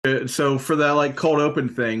So for that like cold open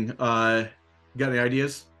thing, you got any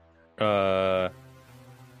ideas? Uh,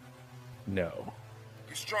 no.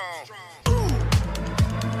 Strong.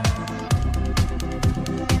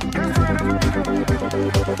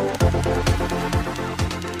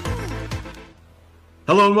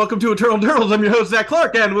 Hello and welcome to Eternal Turtles. I'm your host Zach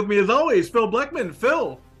Clark, and with me as always, Phil Bleckman.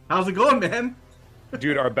 Phil, how's it going, man?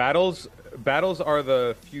 Dude, our battles are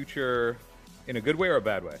the future in a good way or a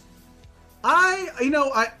bad way?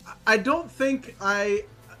 I don't think I.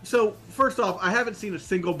 So first off, I haven't seen a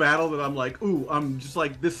single battle that I'm like, ooh, I'm just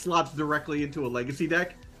like this slots directly into a legacy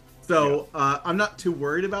deck. So I'm not too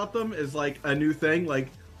worried about them as like a new thing. Like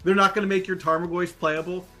they're not going to make your Tarmogoyf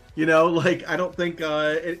playable. Like I don't think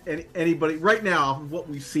anybody right now, what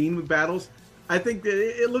we've seen with battles, I think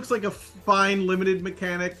that it looks like a fine limited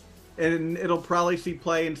mechanic, and it'll probably see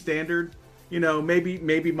play in standard.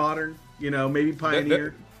 Maybe modern. Maybe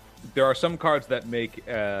pioneer. There are some cards that make it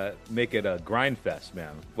a grind fest,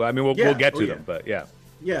 man. Well, I mean, we'll get to them, but yeah.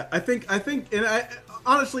 Yeah, I think, and I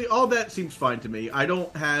honestly, all that seems fine to me. I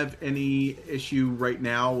don't have any issue right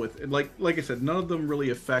now with like I said, none of them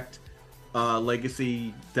really affect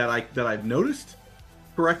legacy that I've noticed.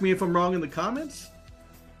 Correct me if I'm wrong in the comments.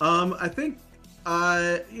 I think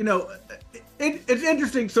it's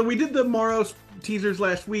interesting. So we did the Moros teasers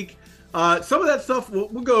last week. Some of that stuff we'll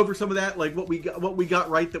go over some of that, like what we got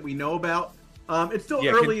right that we know about. It's still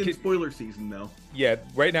early in spoiler season though. Yeah,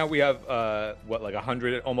 right now we have like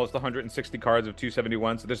 100, almost 160 cards of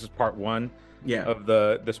 271. So this is part one. Yeah. Of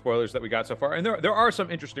the spoilers that we got so far, and there are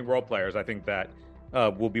some interesting role players I think that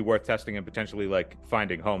will be worth testing and potentially like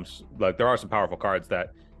finding homes. Like there are some powerful cards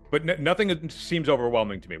but nothing seems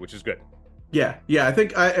overwhelming to me, which is good. Yeah, I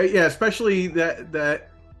think especially that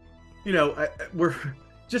we're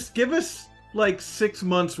just give us like 6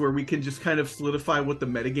 months where we can just kind of solidify what the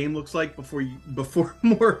metagame looks like before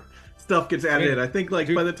more stuff gets added in. I think by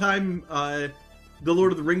the time the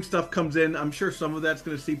Lord of the Rings stuff comes in, I'm sure some of that's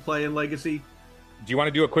going to see play in Legacy. Do you want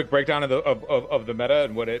to do a quick breakdown of the meta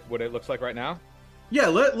and what it looks like right now? Yeah,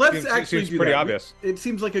 let's actually do pretty that. Obvious. It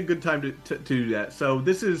seems like a good time to do that. So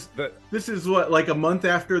this is what, like a month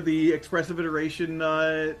after the expressive iteration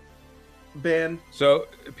ban. So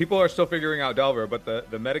people are still figuring out Delver, but the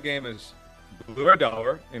metagame is Blue or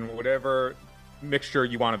Delver in whatever mixture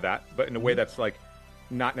you want of that, but in a way that's like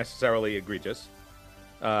not necessarily egregious.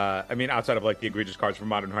 I mean, outside of like the egregious cards from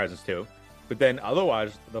Modern Horizons 2. But then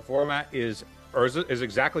otherwise, the format is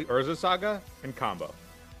exactly Urza Saga and combo.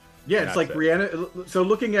 Yeah, it's like Rihanna. So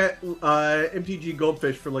looking at MTG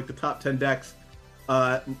Goldfish for like the top 10 decks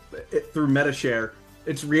through MetaShare,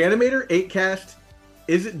 it's Reanimator, 8 cast.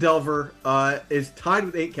 Is it Delver is tied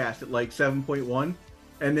with 8 cast at like 7.1.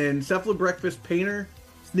 And then Cephala Breakfast, Painter,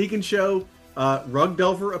 Sneak and Show, Rug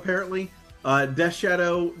Delver apparently, Death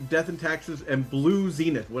Shadow, Death and Taxes, and Blue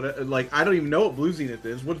Zenith. I don't even know what Blue Zenith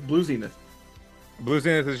is. What's Blue Zenith? Blue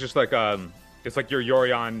Zenith is just like it's like your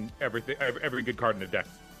Yorion every good card in the deck.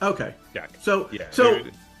 Okay. Deck. So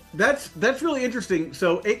that's really interesting.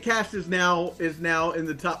 So 8 cast is now in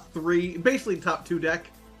the top 3, basically top 2 deck,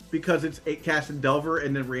 because it's 8 cast and Delver,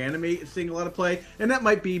 and then Reanimate is seeing a lot of play, and that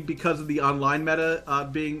might be because of the online meta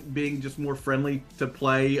being just more friendly to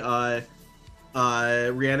play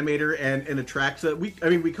Reanimator and Atraxa. We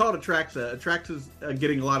call it Atraxa. Atraxa's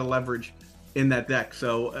getting a lot of leverage in that deck,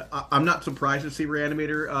 so I'm not surprised to see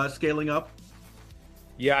Reanimator scaling up.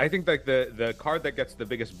 Yeah, I think like the card that gets the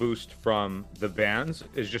biggest boost from the bans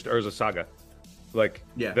is just Urza Saga. Like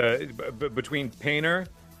between Painter,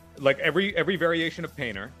 like every variation of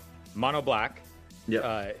Painter, Mono Black,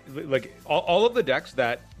 like all of the decks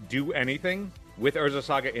that do anything with Urza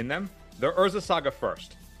Saga in them, they're Urza Saga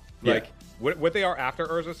first. Like what they are after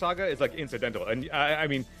Urza Saga is like incidental. And I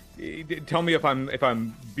mean, tell me if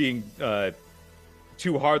I'm being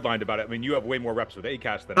too hardlined about it. I mean, you have way more reps with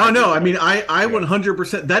Acast than I do. No, I mean, I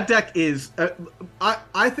 100%. That deck is.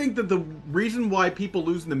 I think that the reason why people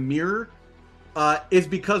lose in the mirror is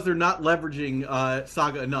because they're not leveraging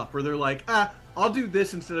Saga enough. Where they're like, I'll do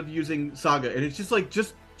this instead of using Saga, and it's just like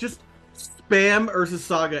just spam Urza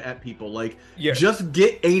Saga at people. Like, just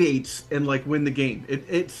get 8/8s and like win the game.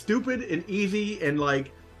 It's stupid and easy, and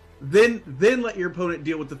like then let your opponent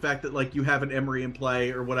deal with the fact that like you have an Emery in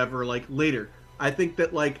play or whatever. Like later. I think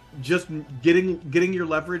that like just getting your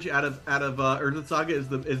leverage out of Urza Saga is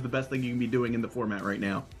the best thing you can be doing in the format right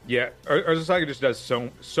now. Yeah, Urza Saga just does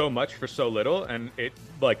so much for so little, and it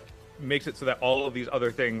like makes it so that all of these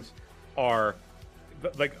other things are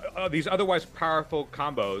like these otherwise powerful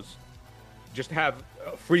combos just have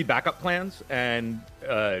free backup plans and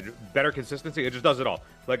better consistency. It just does it all.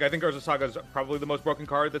 Like I think Urza Saga is probably the most broken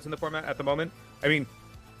card that's in the format at the moment. I mean,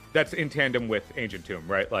 that's in tandem with Ancient Tomb,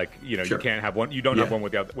 right? Like, you know, Sure. you can't have one, you don't have one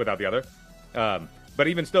without the other. But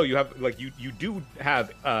even still, you have like you do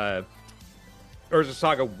have Urza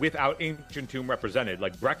Saga without Ancient Tomb represented.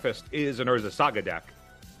 Like Breakfast is an Urza Saga deck.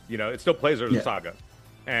 You know, it still plays Urza Saga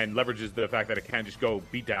and leverages the fact that it can just go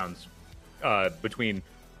beatdowns between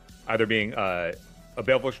either being a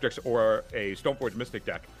Baleful Strix or a Stoneforge Mystic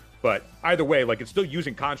deck. But either way, like, it's still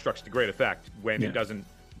using constructs to great effect when it doesn't.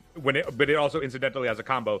 But it also incidentally has a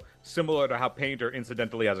combo similar to how Painter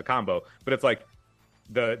incidentally has a combo. But it's like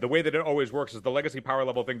the way that it always works is the legacy power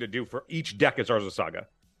level thing to do for each deck is Urza Saga,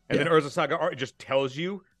 and then Urza Saga just tells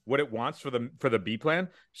you what it wants for the B plan.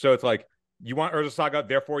 So it's like, you want Urza Saga,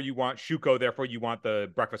 therefore you want Shuko, therefore you want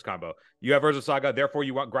the Breakfast combo. You have Urza Saga, therefore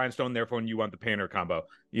you want Grindstone, therefore you want the Painter combo.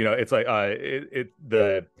 You know, it's like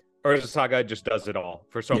the Urza Saga just does it all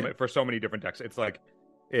for so many different decks. It's like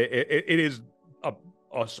it is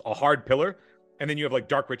a hard pillar, and then you have like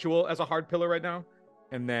Dark Ritual as a hard pillar right now,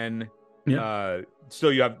 and then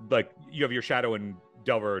still you have your Shadow and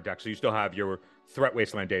Delver deck, so you still have your Threat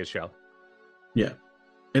Wasteland Daze Shell. Yeah,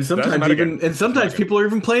 and sometimes people are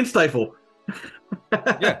even playing Stifle.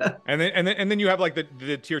 Yeah, and then you have like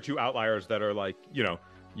the tier 2 outliers that are like, you know,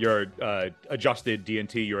 your adjusted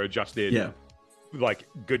D&T, your adjusted like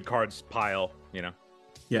good cards pile, you know.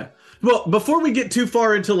 Yeah. Well, before we get too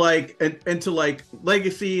far into like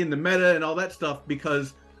legacy and the meta and all that stuff,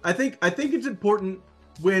 because I think it's important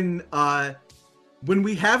when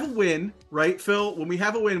we have a win, right, Phil? When we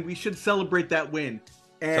have a win, we should celebrate that win.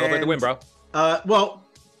 And, celebrate the win, bro. Well,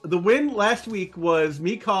 the win last week was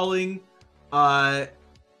me calling the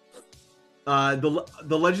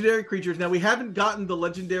legendary creatures. Now we haven't gotten the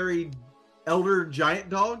legendary Elder Giant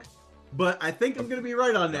Dog, but I think I'm going to be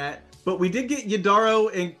right on that. But we did get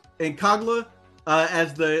Yadaro and Kogla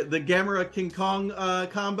as the Gamera King Kong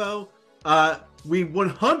combo. We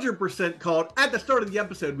 100% called at the start of the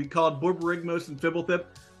episode. We called Borborygmos and Fibblethip.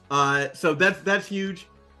 So that's huge.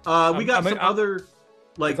 We got some other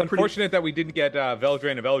like. It's unfortunate that we didn't get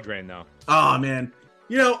Veldrain of Eldraine though. Oh man,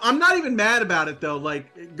 you know, I'm not even mad about it though.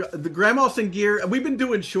 Like the Grandmoss and Gear, we've been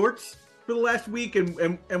doing shorts for the last week,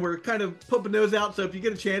 and we're kind of pumping those out. So if you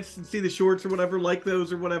get a chance to see the shorts or whatever, like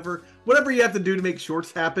those or whatever you have to do to make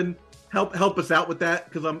shorts happen, help us out with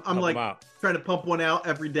that, because I'm like trying to pump one out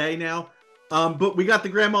every day now. But we got the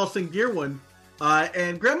Grandmoss and Gear one,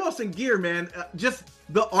 and Grandmoss and Gear, man, just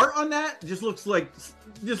the art on that just looks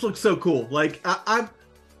so cool. Like I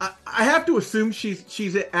have to assume she's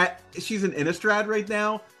an Innistrad right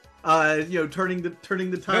now. You know, turning the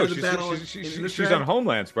tide of the battle. She's on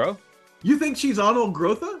Homelands, bro. You think she's on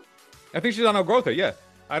Olgrotha? I think she's on Olgrotha. Yeah,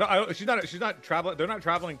 she's not traveling. They're not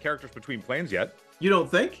traveling characters between planes yet. You don't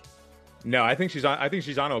think? No, I think she's on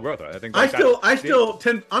Olgrotha. I think.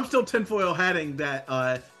 I'm still tinfoil hatting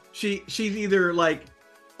that she's either like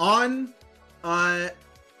on Innistrad,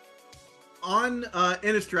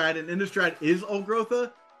 and Innistrad is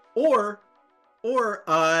Olgrotha, or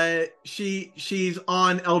she's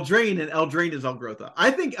on Eldraine, and Eldraine is Olgrotha.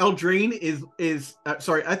 I think Eldraine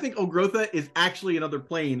I think Olgrotha is actually another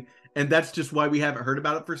plane, and that's just why we haven't heard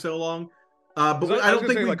about it for so long. But I don't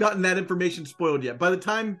think we've gotten that information spoiled yet. By the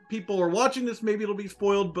time people are watching this, maybe it'll be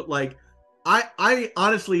spoiled. But like, I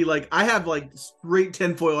honestly, like, I have like straight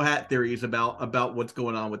tinfoil hat theories about what's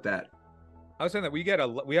going on with that. I was saying that we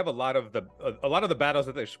have a lot of the battles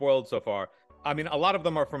that they've spoiled so far. I mean, a lot of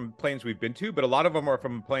them are from planes we've been to, but a lot of them are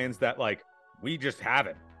from planes that like we just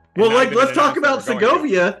haven't. Well, like, let's talk about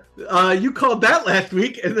Segovia. You called that last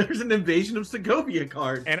week, and there's an Invasion of Segovia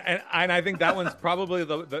card. And I think that one's probably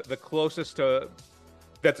the closest to.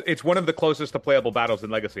 It's one of the closest to playable battles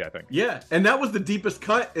in Legacy, I think. Yeah, and that was the deepest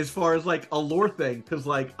cut as far as like a lore thing, because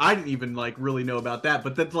like I didn't even like really know about that,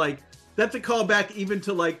 but that's a callback even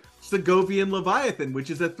to like Segovian Leviathan, which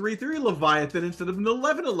is a 3/3 Leviathan instead of an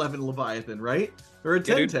 11/11 Leviathan, right? Or a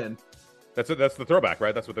 10/10. That's the throwback,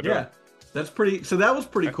 right? That's what they're doing. Yeah. That's pretty. So that was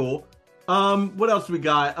pretty cool. What else we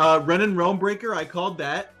got? Renin Realmbreaker. I called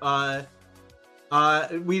that.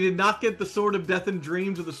 We did not get the Sword of Death and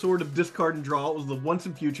Dreams or the Sword of Discard and Draw. It was the Once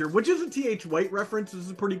and Future, which is a TH White reference. This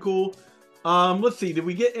is pretty cool. Let's see. Did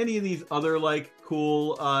we get any of these other like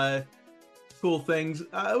cool things?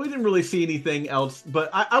 We didn't really see anything else, but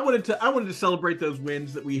I wanted to celebrate those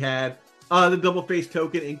wins that we had. The Double Face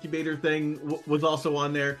Token Incubator thing was also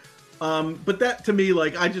on there. But that to me,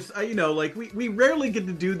 like, we rarely get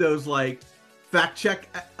to do those like fact check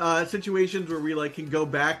situations where we like can go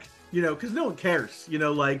back, because no one cares,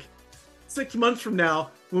 like 6 months from now,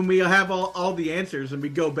 when we have all the answers and we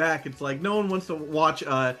go back, it's like no one wants to watch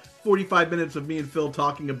 45 minutes of me and Phil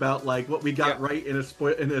talking about like what we got right in a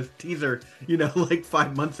teaser, like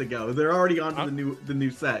 5 months ago. They're already on to the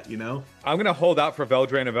new set, I'm gonna hold out for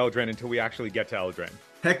Veldraine of Eldraine until we actually get to Eldraine.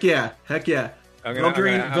 Heck yeah.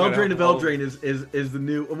 Veldraine of Eldraine is the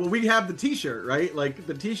new. Well, we have the T-shirt, right? Like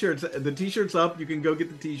the T-shirt's up. You can go get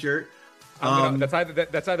the T-shirt.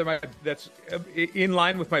 That's in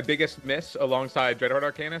line with my biggest miss alongside Dreadhorde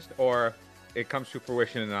Arcanist, or it comes to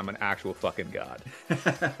fruition and I'm an actual fucking god.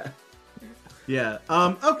 Yeah.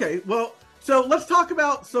 Okay. Well, so let's talk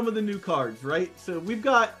about some of the new cards, right? So we've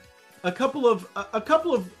got a couple of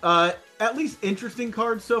at least interesting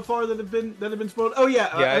cards so far that have been spoiled. Oh yeah,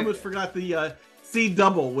 I almost forgot the C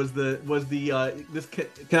double was the this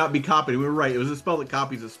cannot be copied. We were right. It was a spell that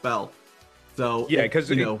copies a spell. So yeah,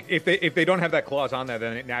 because if they don't have that clause on there,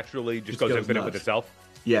 then it naturally just goes infinite with itself.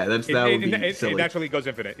 Yeah, that would be silly. It naturally goes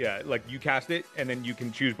infinite. Yeah, like you cast it, and then you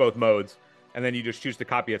can choose both modes, and then you just choose to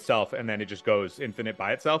copy itself, and then it just goes infinite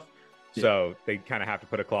by itself. Yeah. So they kind of have to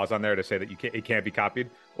put a clause on there to say that it can't be copied,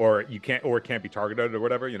 or it can't be targeted, or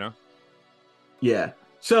whatever, Yeah.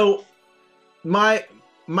 So my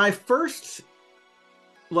first,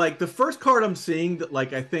 like the first card I'm seeing that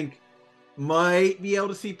like I think might be able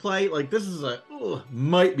to see play, like this is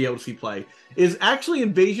might be able to see play, is actually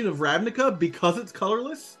Invasion of Ravnica because it's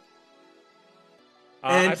colorless.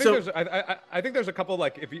 I think there's a couple,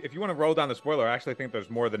 like if you want to roll down the spoiler, I actually think there's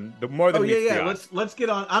more than Oh yeah. Let's get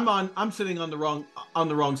on. I'm sitting on the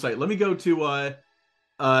wrong site. Let me go to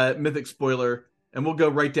Mythic Spoiler, and we'll go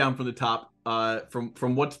right down from the top.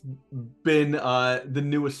 From what's been the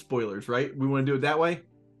newest spoilers. Right? We want to do it that way.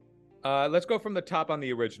 Let's go from the top on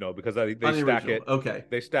the original because they stack it. Okay.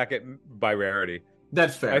 They stack it by rarity.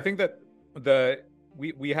 That's fair. I think that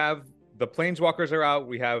we have the Planeswalkers are out.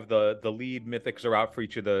 We have the lead Mythics are out for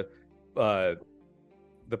each of the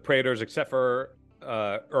Praetors, except for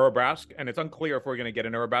Urabrask, and it's unclear if we're going to get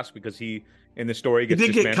an Urabrask because he in the story gets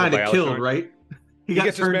dismantled kind of killed, right? He got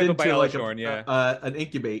gets turned dismantled into by like Elishnorn, an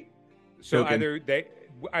incubate. So token.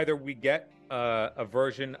 either we get a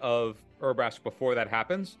version of Urabrask before that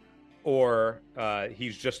happens, or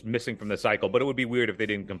he's just missing from the cycle. But it would be weird if they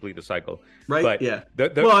didn't complete the cycle, right? But yeah.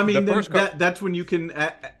 That's when you can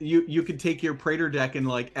you can take your Praetor deck and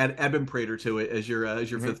like add Ebon Praetor to it as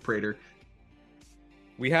your fifth Praetor.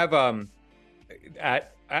 We have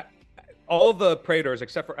at all the Praetors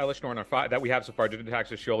except for Elishnorn are five that we have so far: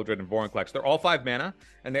 Digitaxis, Sheoldred, and Vorinclex. They're all 5 mana,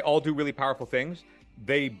 and they all do really powerful things.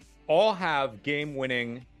 They all have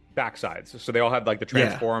game-winning backsides, so they all have like the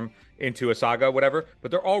transform into a saga, whatever.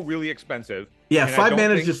 But they're all really expensive. Yeah, 5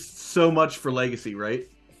 mana is just so much for Legacy, right?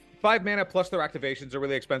 5 mana plus their activations are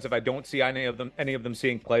really expensive. I don't see any of them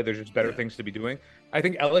seeing play. There's just better things to be doing. I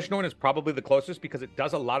think Elishnorn is probably the closest because it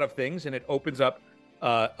does a lot of things and it opens up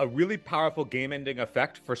a really powerful game-ending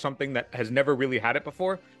effect for something that has never really had it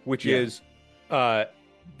before, which is there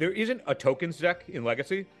isn't a tokens deck in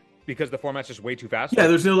Legacy because the format's just way too fast. Yeah,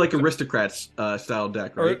 there's no like Aristocrats style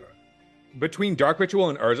deck, right? Between Dark Ritual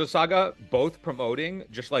and Urza Saga, both promoting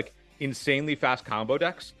just like insanely fast combo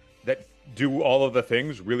decks that do all of the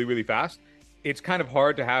things really, really fast, it's kind of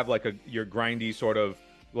hard to have like your grindy sort of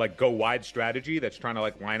like go wide strategy that's trying to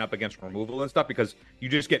like line up against removal and stuff because you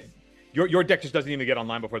just get your deck just doesn't even get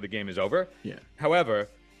online before the game is over. Yeah. However,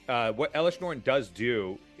 what Elishnorn does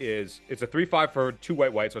do is it's a 3/5 for 2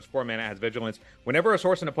 white, so it's 4 mana, has vigilance. Whenever a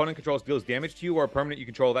source an opponent controls deals damage to you or a permanent you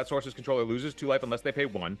control, that source's controller loses 2 life unless they pay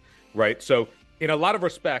 1. Right. So in a lot of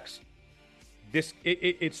respects,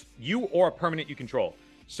 it's you or a permanent you control.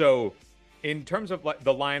 So in terms of like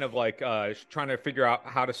the line of like trying to figure out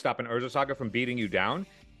how to stop an Urza Saga from beating you down,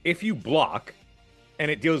 if you block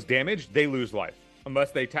and it deals damage, they lose life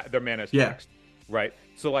unless their mana is taxed. Right.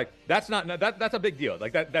 So like that's a big deal.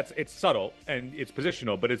 Like it's subtle and it's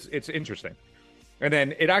positional, but it's interesting. And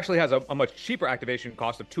then it actually has a much cheaper activation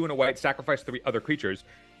cost of 2 and a white, sacrifice 3 other creatures,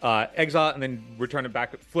 exile, and then return it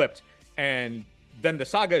back flipped. And then the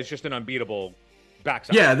saga is just an unbeatable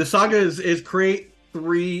backside. Yeah, the saga is create 5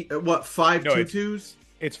 2/2s.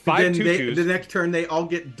 It's 5 2/2s. The next turn they all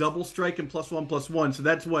get double strike and +1/+1. So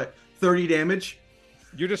that's what 30 damage.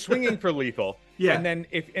 You're just swinging for lethal. Yeah. And then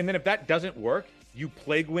if that doesn't work, you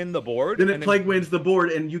plague win the board. Then plague wins the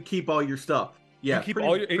board, and you keep all your stuff. Yeah, you keep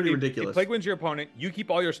pretty ridiculous. It plague wins your opponent. You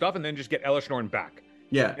keep all your stuff, and then just get Elishnorn back.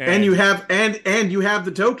 Yeah, and you have and you have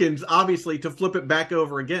the tokens obviously to flip it back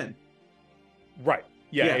over again. Right.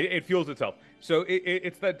 Yeah. It fuels itself. So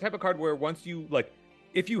it's that type of card where once you like,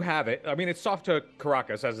 if you have it, I mean, it's soft to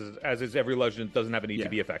Karakas as is every legend. Doesn't have an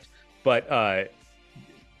ETB effect, but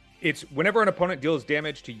it's whenever an opponent deals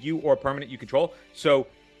damage to you or a permanent you control. So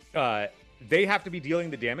they have to be dealing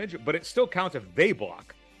the damage, but it still counts if they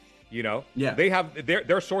block. You know, they have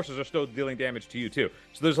their sources are still dealing damage to you too.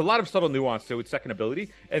 So there's a lot of subtle nuance to its second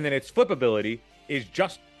ability, and then its flip ability is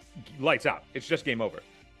just lights out. It's just game over.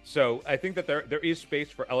 So I think that there is space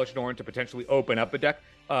for Elesh Norn to potentially open up a deck,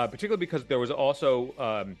 particularly because there was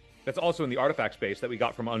also that's also in the artifact space that we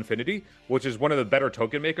got from Unfinity, which is one of the better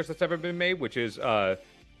token makers that's ever been made. Which is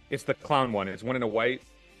it's the clown one. It's 1 in a white.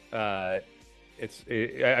 I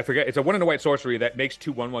forget. It's a 1 in a white sorcery that makes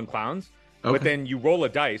 2 1/1 clowns. Okay. But then you roll a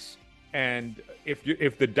dice, and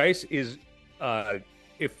if the dice is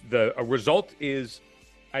if the result is,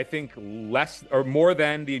 I think, less or more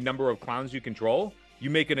than the number of clowns you control, you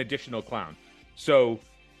make an additional clown. So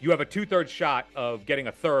you have a 2/3 shot of getting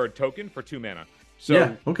a 3rd token for 2 mana. So,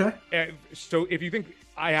 yeah, okay. So if you think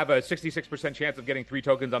I have a 66% chance of getting 3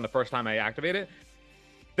 tokens on the first time I activate it,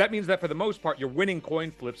 that means that for the most part, you're winning coin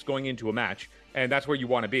flips going into a match, and that's where you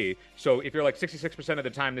want to be. So if you're like 66% of the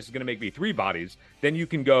time, this is going to make me 3 bodies, then you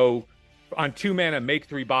can go on 2 mana, make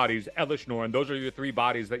 3 bodies, Elesh Norn. Those are your 3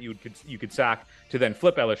 bodies that you could sack to then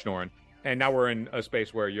flip Elesh Norn. And now we're in a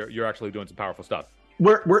space where you're actually doing some powerful stuff.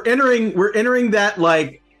 We're entering that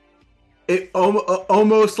like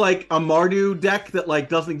almost like a Mardu deck that like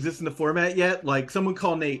doesn't exist in the format yet. Like someone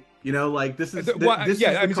call Nate. You know, like this is the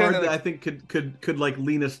card that I think could like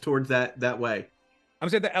lean us towards that way. I'm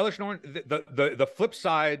saying that Elesh Norn, the flip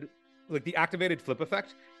side, like the activated flip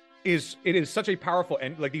effect, is such a powerful,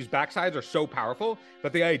 and like these backsides are so powerful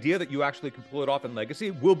that the idea that you actually can pull it off in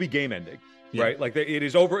Legacy will be game ending, right? Like it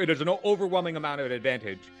is an overwhelming amount of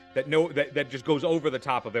advantage that just goes over the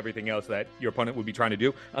top of everything else that your opponent would be trying to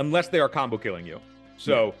do, unless they are combo killing you.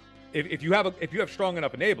 So. Yeah. If you have strong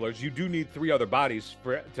enough enablers, you do need 3 other bodies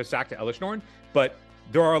to sack to Elesh Norn. But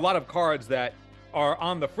there are a lot of cards that are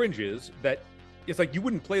on the fringes that it's like you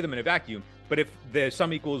wouldn't play them in a vacuum. But if the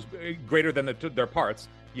sum equals greater than their parts,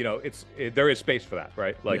 you know, there is space for that,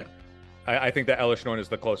 right? Like, I think that Elesh Norn is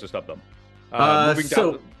the closest of them. Moving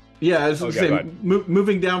down. Yeah, I was going to say,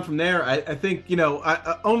 moving down from there, I think, you know,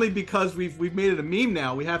 only because we've made it a meme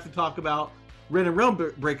now, we have to talk about Wrenn and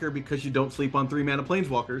Realmbreaker because you don't sleep on 3 mana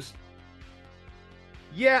Planeswalkers.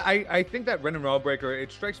 Yeah, I think that Wrenn and Realmbreaker,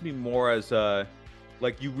 it strikes me more as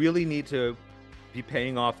like you really need to be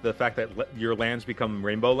paying off the fact that your lands become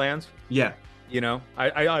rainbow lands. Yeah. You know,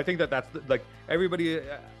 I think that's like everybody,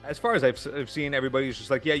 as far as I've seen, everybody's just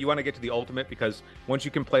like, yeah, you want to get to the ultimate because once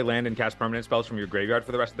you can play land and cast permanent spells from your graveyard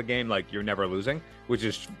for the rest of the game, like you're never losing, which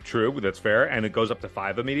is true, that's fair, and it goes up to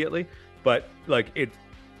 5 immediately. But like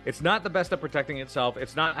it's not the best at protecting itself.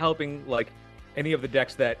 It's not helping like any of the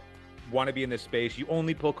decks that want to be in this space. You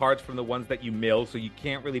only pull cards from the ones that you mill, so you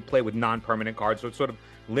can't really play with non-permanent cards. So it sort of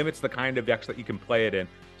limits the kind of decks that you can play it in.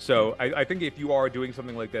 So I think if you are doing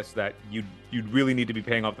something like this, that you'd really need to be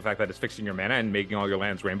paying off the fact that it's fixing your mana and making all your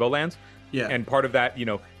lands rainbow lands. Yeah. And part of that, you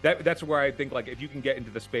know, that's where I think like if you can get into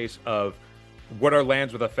the space of what are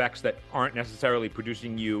lands with effects that aren't necessarily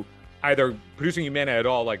producing you mana at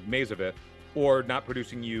all, like Maze of Ith, or not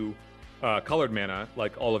producing you colored mana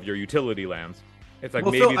like all of your utility lands. It's like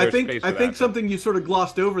maybe Phil, there's space for I think something you sort of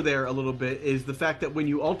glossed over there a little bit is the fact that when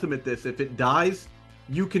you ultimate this, if it dies,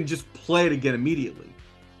 you can just play it again immediately.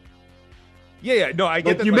 Yeah, no, I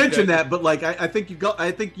get that. You mentioned that, but like I think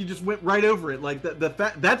you just went right over it. Like the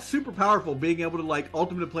fact that's super powerful, being able to like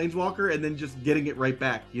ultimate a Planeswalker and then just getting it right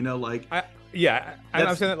back. You know, like I'm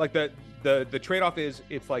saying that like the trade off is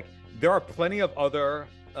it's like there are plenty of other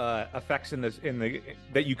effects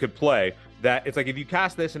that you could play. That it's like if you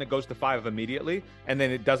cast this and it goes to 5 immediately, and then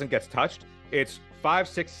it doesn't get touched, it's 5,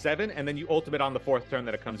 6, 7, and then you ultimate on the 4th turn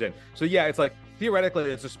that it comes in. So yeah, it's like theoretically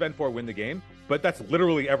it's a spend 4 win the game, but that's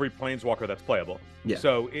literally every Planeswalker that's playable. Yeah,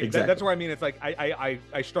 so exactly. That's where I mean it's like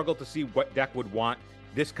I struggle to see what deck would want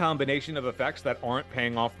this combination of effects that aren't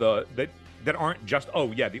paying off that aren't just,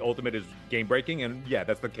 oh yeah, the ultimate is game breaking, and yeah,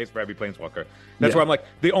 that's the case for every Planeswalker. That's where I'm like,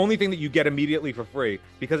 the only thing that you get immediately for free,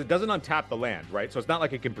 because it doesn't untap the land, right? So it's not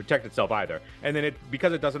like it can protect itself either. And then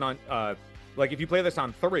because it doesn't like if you play this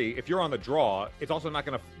on 3, if you're on the draw, it's also not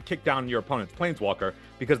going to kick down your opponent's Planeswalker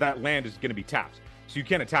because that land is going to be tapped, so you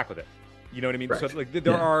can't attack with it. You know what I mean? Right. So like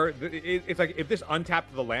it's like if this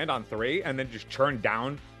untapped the land on 3 and then just churned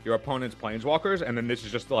down your opponent's Planeswalkers, and then this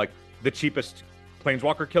is just like the cheapest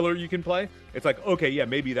Planeswalker killer you can play, it's like, okay, yeah,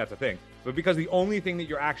 maybe that's a thing. But because the only thing that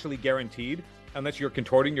you're actually guaranteed, unless you're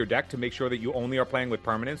contorting your deck to make sure that you only are playing with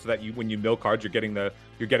permanents, so that when you mill cards, you're getting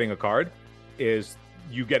a card, is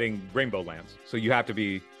you getting rainbow lands. So you have to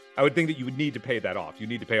be, I would think that you would need to pay that off. You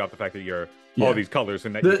need to pay off the fact that you're all these colors,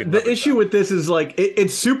 and that you can the issue with this is like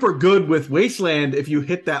it's super good with Wasteland if you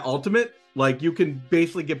hit that ultimate, Like you can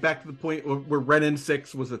basically get back to the point where Renin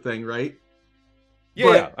 6 was a thing, right?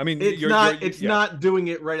 Yeah, yeah. I mean, it's not doing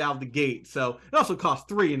it right out of the gate. So it also costs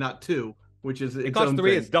 3 and not 2, which is it costs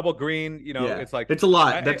 3. It's double green. You know, it's like it's a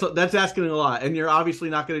lot. That's asking a lot, and you're obviously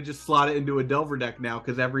not going to just slot it into a Delver deck now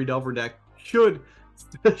because every Delver deck should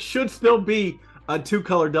still be a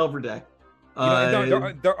 2-color Delver deck.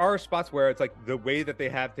 There are spots where it's like the way that they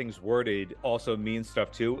have things worded also means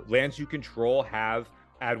stuff too. Lands you control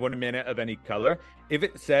add 1 mana of any color. If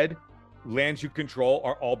it said lands you control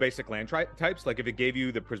are all basic land types, like if it gave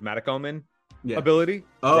you the Prismatic Omen ability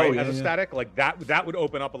as a static, like that would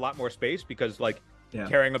open up a lot more space because like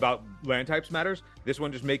caring about land types matters. This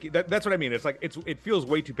one just that's what I mean. It's like it feels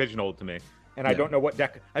way too pigeonholed to me, and I don't know what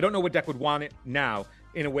deck would want it now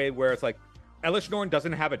in a way where it's like Elesh Norn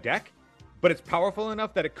doesn't have a deck, but it's powerful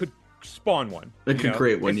enough that it could spawn one. It could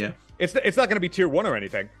create one, It's not going to be tier 1 or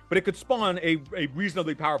anything, but it could spawn a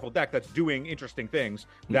reasonably powerful deck that's doing interesting things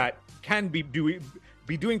that can be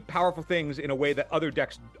doing powerful things in a way that other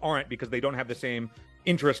decks aren't because they don't have the same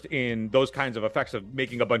interest in those kinds of effects of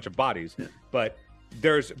making a bunch of bodies. But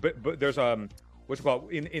there's what's it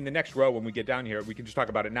called in the next row when we get down here, we can just talk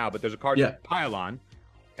about it now. But there's a card Pylon.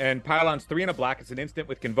 And Pylon's 3 and a black. It's an instant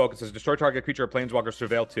with Convoke. It says destroy target creature or planeswalker,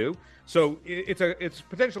 surveil 2. So it's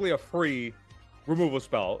potentially a free removal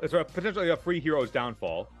spell. It's potentially a free Hero's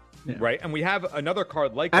Downfall, right? And we have another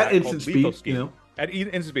card like that called Lethal Scheme. At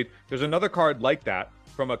instant speed, there's another card like that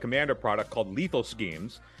from a commander product called Lethal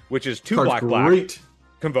Schemes, which is 2 black,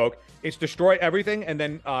 Convoke. It's destroy everything, and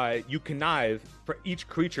then you connive for each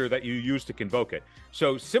creature that you use to convoke it.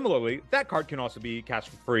 So similarly, that card can also be cast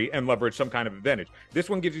for free and leverage some kind of advantage. This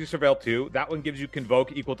one gives you Surveil 2. That one gives you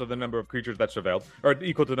Convoke equal to the number of creatures that surveilled, or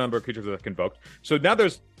equal to the number of creatures that convoked. So now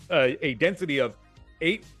there's a density of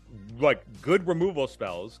 8 like good removal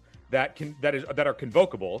spells that are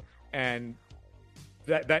convocable, and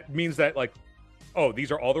that means that like, oh,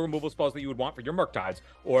 these are all the removal spells that you would want for your Murktides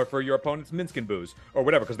or for your opponent's Minsc and Boos or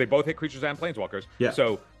whatever, because they both hit creatures and planeswalkers.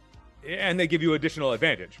 So, and they give you additional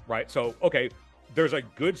advantage, right? So, okay, there's a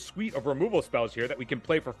good suite of removal spells here that we can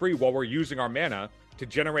play for free while we're using our mana to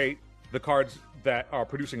generate the cards that are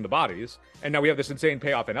producing the bodies. And now we have this insane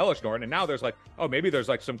payoff in Elesh Norn, and now there's like, oh, maybe there's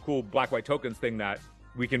like some cool black-white tokens thing that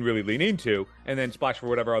we can really lean into, and then splash for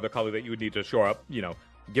whatever other color that you would need to shore up,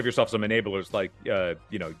 give yourself some enablers like,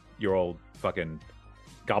 your old fucking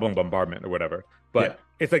Goblin Bombardment or whatever. But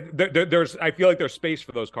it's like there's I feel like there's space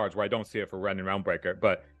for those cards where I don't see it for Ren and Realmbreaker.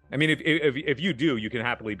 But I mean, if you do, you can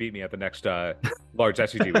happily beat me at the next large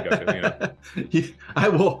SCG we go to.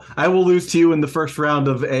 I will lose to you in the first round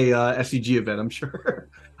of a SCG event, I'm sure.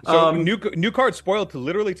 So new card spoiled to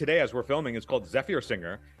literally today as we're filming. It's called Zephyr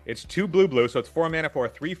Singer. It's 2 blue, so it's 4 mana for a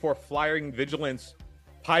 3/4 flying vigilance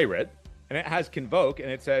pirate. And it has Convoke, and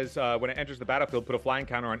it says when it enters the battlefield, put a flying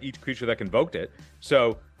counter on each creature that convoked it.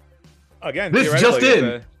 So, again, this just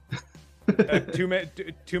in. A 2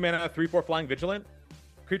 mana, 3/4 flying vigilant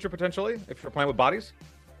creature potentially if you're playing with bodies.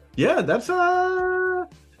 Yeah, that's I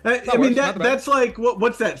mean that's like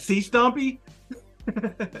what's that? Sea Stompy?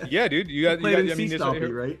 Yeah, dude, you got Sea Stompy,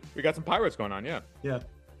 right? We got some pirates going on, yeah.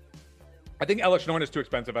 I think Elesh Norn is too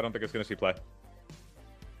expensive. I don't think it's going to see play.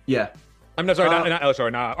 Yeah. I'm not sorry, not Elesh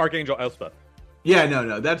Norn, Archangel Elspeth. Yeah,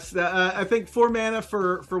 no. That's I think 4 mana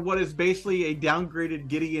for what is basically a downgraded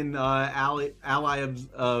Gideon ally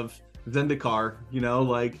of Zendikar.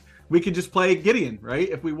 Like we could just play Gideon, right?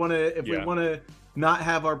 If we want to not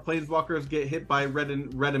have our planeswalkers get hit by red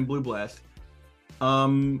and blue blast.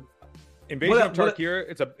 Invasion of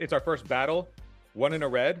Tarkir. It's our first battle. 1 in a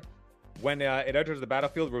red. When it enters the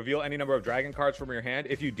battlefield, reveal any number of dragon cards from your hand.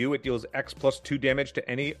 If you do, it deals X plus 2 damage to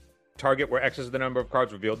any target where X is the number of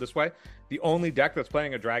cards revealed this way. The only deck that's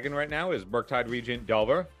playing a dragon right now is Murktide Regent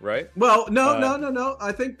Delver, right? Well, no.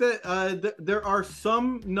 I think that there are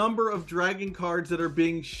some number of dragon cards that are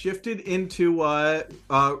being shifted into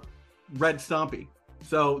Red Stompy.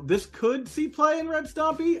 So this could see play in Red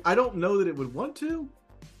Stompy. I don't know that it would want to.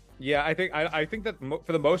 Yeah, I think that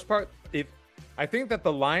for the most part, I think that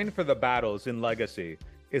the line for the battles in Legacy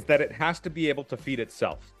is that it has to be able to feed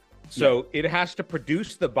itself. So it has to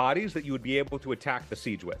produce the bodies that you would be able to attack the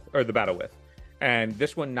siege with or the battle with. And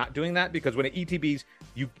this one not doing that because when it ETBs,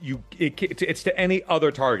 it's to any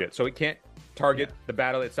other target, so it can't target the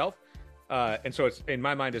battle itself. And so it's in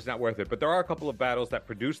my mind it's not worth it. But there are a couple of battles that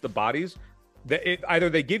produce the bodies that either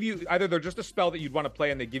they're just a spell that you'd want to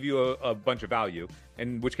play and they give you a bunch of value.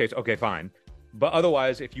 In which case, okay, fine. But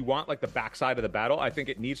otherwise, if you want like the backside of the battle, I think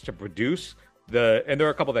it needs to produce and there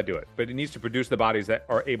are a couple that do it, but it needs to produce the bodies that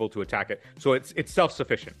are able to attack it. So it's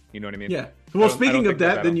self-sufficient. You know what I mean? Yeah. Well, speaking of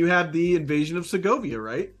that, then you have the Invasion of Segovia,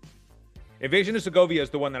 right? Invasion of Segovia is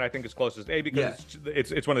the one that I think is closest. Because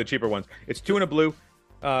it's one of the cheaper ones. It's 2 and a blue.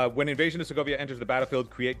 When Invasion of Segovia enters the battlefield,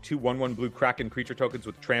 create 2 1/1 blue Kraken creature tokens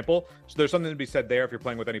with trample. So there's something to be said there if you're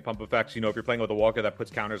playing with any pump effects. If you're playing with a walker that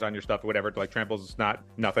puts counters on your stuff or whatever, like tramples, it's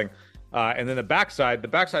nothing. And then the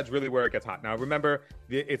backside's really where it gets hot. Now remember,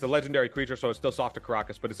 it's a legendary creature, so it's still soft to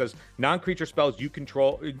Karakas, but it says non-creature spells you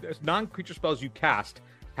cast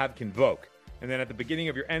have Convoke. And then at the beginning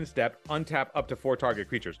of your end step, untap up to 4 target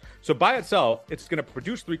creatures. So by itself, it's going to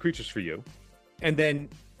produce 3 creatures for you, and then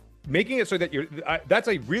making it so that that's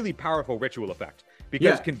a really powerful ritual effect,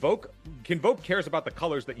 because Convoke cares about the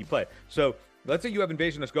colors that you play. So let's say you have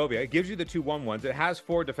Invasion of Segovia. It gives you the 2 1/1s. It has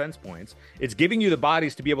 4 defense points. It's giving you the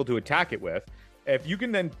bodies to be able to attack it with. If you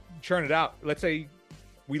can then churn it out, let's say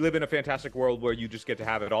we live in a fantastic world where you just get to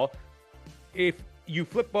have it all. If you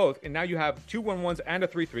flip both, and now you have 2 1/1s and a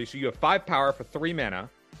 3/3, so you have 5 power for 3 mana.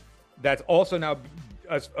 That's also now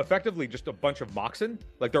effectively just a bunch of Moxen.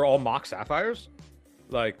 Like, they're all Mox Sapphires.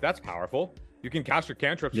 Like, that's powerful. You can cast your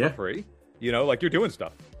cantrips for free. Like, you're doing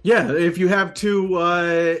stuff. Yeah, if you have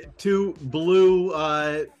two blue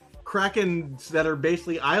Krakens that are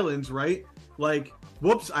basically islands, right? Like,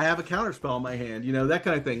 whoops, I have a counter spell in my hand. That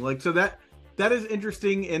kind of thing. Like, so that is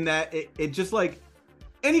interesting in that it just, like,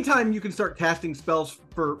 anytime you can start casting spells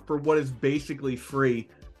for what is basically free,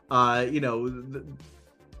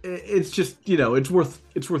 it's just it's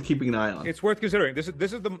worth keeping an eye on. It's worth considering. This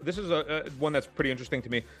is a one that's pretty interesting to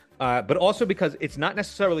me, but also because it's not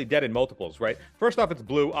necessarily dead in multiples, right? First off, it's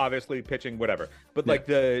blue, obviously pitching, whatever. But like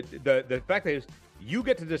the fact is, you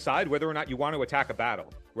get to decide whether or not you want to attack a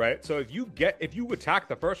battle, right? So if you attack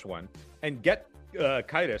the first one and get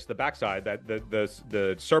Kaitis, the backside, that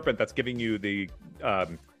the serpent that's giving you the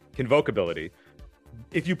Convoke ability.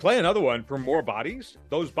 If you play another one for more bodies,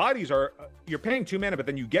 those bodies you're paying 2 mana, but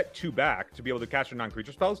then you get 2 back to be able to cast your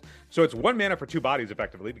non-creature spells. So it's 1 mana for 2 bodies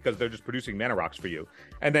effectively, because they're just producing mana rocks for you.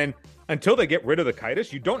 And then until they get rid of the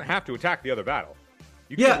Kaitis, you don't have to attack the other battle.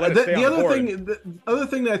 You can let it stay on the board. The other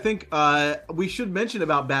thing that I think we should mention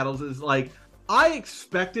about battles is, like, I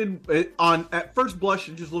expected at first blush,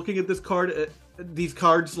 just looking at these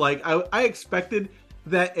cards, like I expected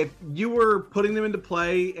that if you were putting them into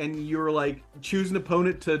play and you were like choose an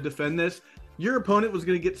opponent to defend this, your opponent was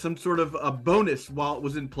going to get some sort of a bonus while it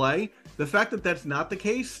was in play. The fact that that's not the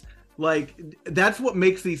case, like, that's what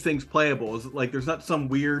makes these things playable, is like there's not some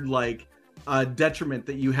weird like detriment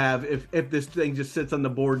that you have if this thing just sits on the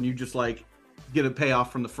board and you just like get a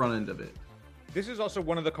payoff from the front end of it. This is also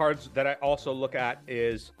one of the cards that I also look at,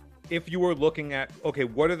 is if you were looking at, okay,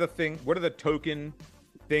 what are the token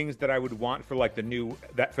things that I would want for like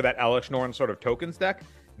for that Alex Norn sort of tokens deck.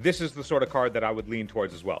 This is the sort of card that I would lean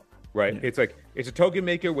towards as well, right? Yeah. It's a token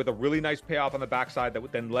maker with a really nice payoff on the backside that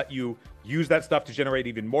would then let you use that stuff to generate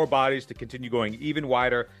even more bodies to continue going even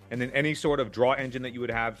wider, and then any sort of draw engine that you would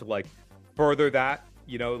have to like further that.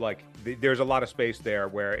 There's a lot of space there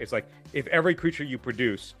where it's like if every creature you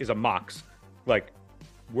produce is a Mox, like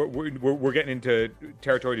we're getting into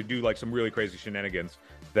territory to do like some really crazy shenanigans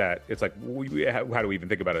that it's like, how do we even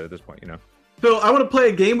think about it at this point, So I want to play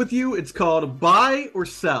a game with you. It's called Buy or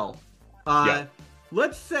Sell.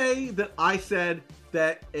 Let's say that I said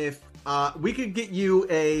that if we could get you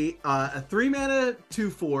a 3-mana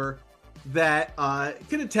 2/4 that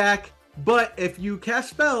can attack, but if you cast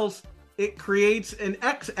spells, it creates an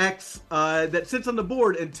XX that sits on the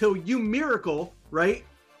board until you miracle, right?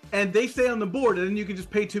 And they stay on the board, and then you can just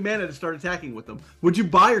pay 2 mana to start attacking with them. Would you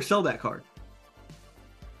buy or sell that card?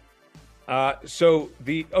 So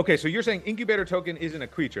you're saying Incubator token isn't a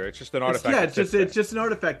creature; it's just an artifact. It's just an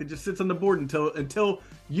artifact. It just sits on the board until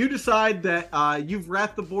you decide that you've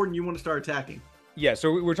wrathed the board and you want to start attacking. Yeah.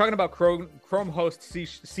 So we're talking about Chrome Host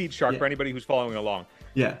Seed Shark for anybody who's following along.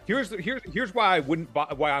 Yeah. Here's why I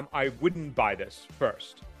wouldn't buy this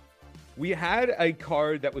first. We had a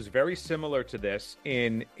card that was very similar to this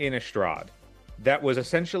in Innistrad, that was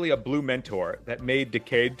essentially a blue mentor that made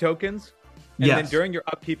decayed tokens. And then during your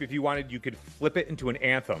upkeep, if you wanted, you could flip it into an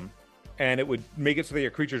Anthem, and it would make it so that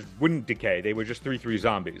your creatures wouldn't decay. They were just 3/3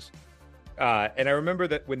 zombies. And I remember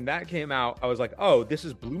that when that came out, I was like, oh, this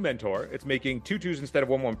is Blue Mentor. It's making 2/2s instead of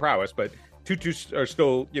 1/1 prowess, but 2/2s are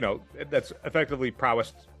still, that's effectively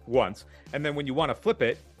prowess once. And then when you want to flip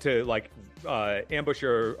it to, like, ambush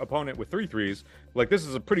your opponent with 3/3s, like, this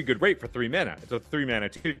is a pretty good rate for 3 mana. It's a 3 mana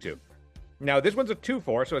 2/2. Now, this one's a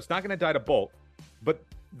 2/4, so it's not going to die to bolt. But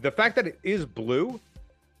the fact that it is blue,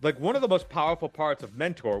 like, one of the most powerful parts of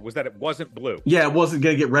Mentor was that it wasn't blue. Yeah, it wasn't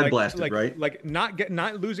going to get red blasted, right? Like,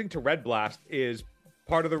 not losing to red blast is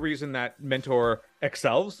part of the reason that Mentor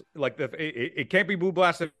excels. Like it can't be blue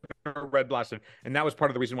blasted or red blasted, and that was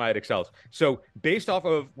part of the reason why it excels. So based off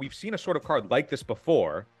of, we've seen a sort of card like this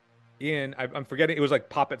before in, I'm forgetting, it was like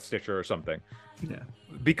Poppet Stitcher or something. Yeah.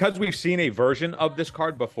 Because we've seen a version of this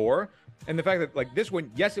card before, and the fact that like this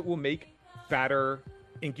one, yes, it will make fatter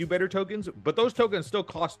incubator tokens, but those tokens still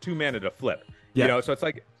cost 2 mana to flip. Yeah. You know, so it's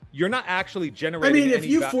like you're not actually generating. I mean, if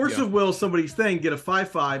you force of will somebody's thing, get a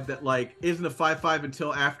 5/5 that like isn't a 5/5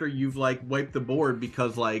 until after you've like wiped the board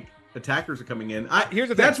because like attackers are coming in. Here's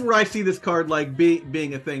the that's thing. where I see this card like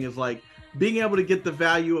being a thing, is like being able to get the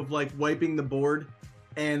value of like wiping the board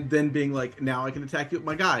and then being like, now I can attack you with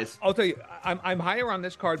my guys. I'll tell you, I'm higher on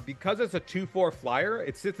this card because it's a 2/4 flyer.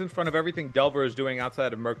 It sits in front of everything Delver is doing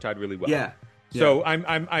outside of Murktide really well. Yeah. So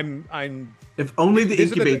I'm. If only the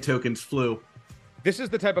incubate tokens flew. This is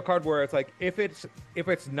the type of card where it's like if it's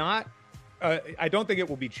not, I don't think it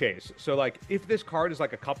will be Chase. So like if this card is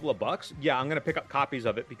like a couple of bucks, yeah, I'm gonna pick up copies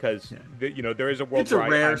of it because there is a world. It's a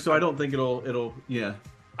rare, so I don't think it'll yeah.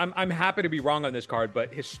 I'm happy to be wrong on this card,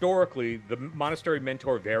 but historically the Monastery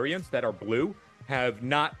Mentor variants that are blue have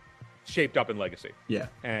not shaped up in Legacy. Yeah,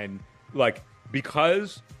 and like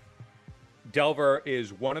because Delver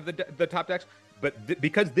is one of the top decks, but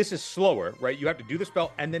because this is slower, right? You have to do the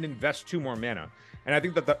spell and then invest 2 more mana. And I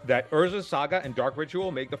think that Urza's Saga and Dark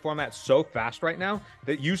Ritual make the format so fast right now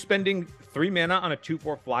that you spending 3 mana on a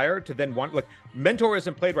 2/4 flyer to then like Mentor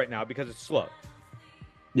isn't played right now because it's slow.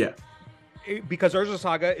 Yeah. Because Urza's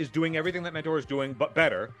Saga is doing everything that Mentor is doing, but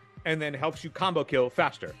better, and then helps you combo kill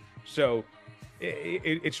faster. So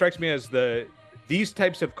it strikes me as these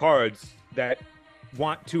types of cards that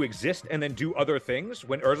want to exist and then do other things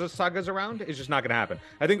when Urza's Saga is around is just not going to happen.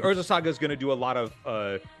 I think Urza's Saga is going to do a lot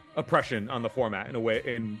of oppression on the format in a way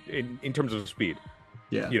in terms of speed.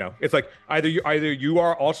 Yeah, you know, it's like either you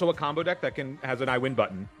are also a combo deck that has an I win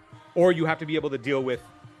button, or you have to be able to deal with,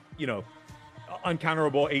 you know,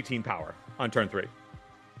 uncounterable 18 power on turn 3.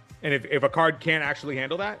 And if a card can't actually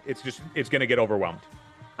handle that, it's going to get overwhelmed.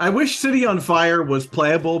 I wish City on Fire was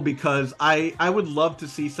playable because I would love to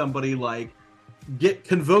see somebody like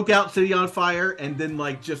convoke out City on Fire and then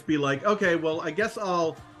like just be like, okay, well, I guess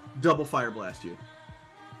I'll double Fire Blast you.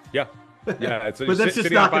 Yeah. But that's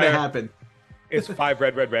just not going to happen. It's 5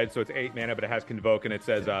 red, so it's 8 mana, but it has Convoke, and it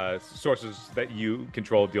says sources that you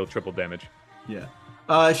control deal triple damage. Yeah.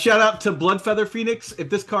 Shout out to Bloodfeather Phoenix. If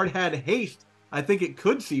this card had haste, I think it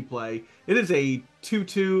could see play. It is a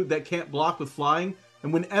 2/2 that can't block with flying,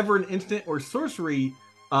 and whenever an instant or sorcery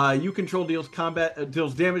you control deals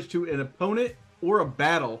damage to an opponent or a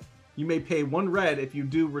battle, you may pay 1 red. If you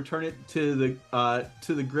do, return it to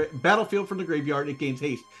the battlefield from the graveyard. It gains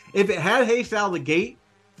haste. If it had haste out of the gate,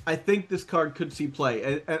 I think this card could see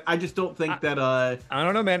play. And I just don't think that. I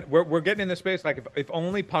don't know, man. We're getting in the space. Like if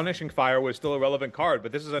only Punishing Fire was still a relevant card,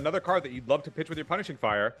 but this is another card that you'd love to pitch with your Punishing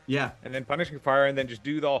Fire. Yeah. And then Punishing Fire, and then just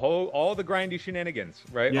do all the grindy shenanigans,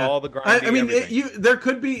 right? Yeah. All the grindy. I mean, there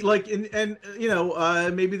could be like, and you know,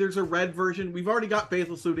 maybe there's a red version. We've already got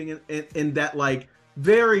Faithful Suiting in that like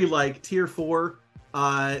very like tier 4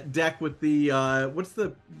 deck with the what's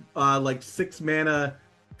the like 6 mana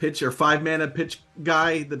pitch or 5 mana pitch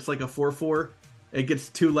guy that's like a 4/4. It gets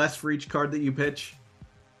 2 less for each card that you pitch.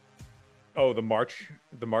 Oh, the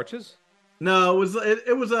marches? No,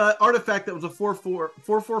 it was a artifact that was a 4/4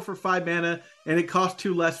 for 5 mana, and it cost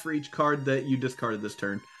 2 less for each card that you discarded this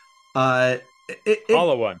turn.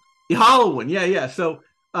 Hollow one. Hollow one, yeah. So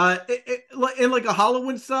in like a Hollow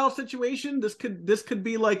one style situation, this could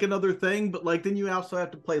be like another thing, but like then you also have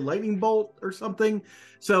to play Lightning Bolt or something.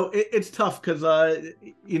 So it's tough because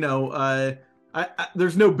you know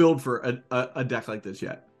there's no build for a deck like this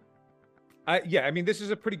yet. Yeah, I mean this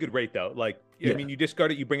is a pretty good rate though. Like I mean you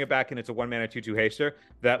discard it, you bring it back, and it's a 1 mana 2/2 haster.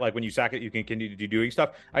 That like when you sack it, you can continue doing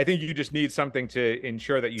stuff. I think you just need something to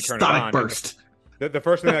ensure that you turn Stonic it on. Burst. The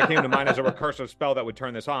first thing that came to mind as a recursive spell that would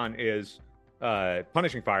turn this on is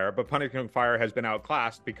Punishing Fire, but Punishing Fire has been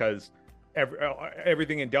outclassed because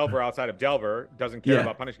everything in Delver outside of Delver doesn't care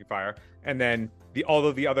about Punishing Fire, and then all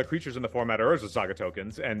of the other creatures in the format are Urza Saga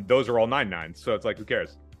tokens, and those are all 9/9s, so it's like who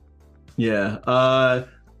cares? Yeah.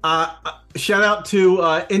 Shout out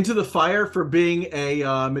to Into the Fire for being a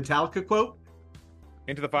Metallica quote.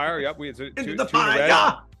 Into the Fire, yep. It's Into the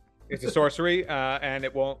Fire. It's a sorcery, and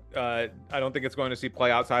it won't. I don't think it's going to see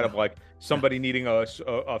play outside of like somebody needing a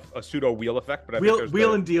pseudo wheel effect. But I think there's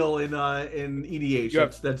wheel and deal in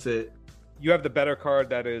EDH. That's it. You have the better card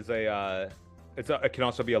that is a It can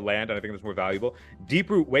also be a land, and I think that's more valuable.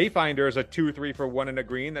 Deeproot Wayfinder is a 2/3 for 1 and a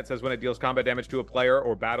green that says when it deals combat damage to a player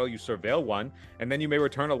or battle, you surveil one, and then you may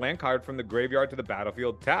return a land card from the graveyard to the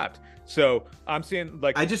battlefield tapped. So I'm seeing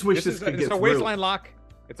like I just wish this could get it's a through. wasteland lock.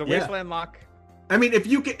 It's a wasteland lock. I mean, if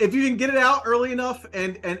you can get it out early enough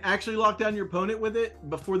and actually lock down your opponent with it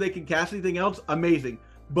before they can cast anything else, amazing.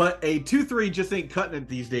 But a 2/3 just ain't cutting it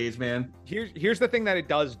these days, man. Here's the thing that it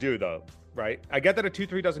does do, though, right? I get that a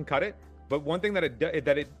 2/3 doesn't cut it, but one thing that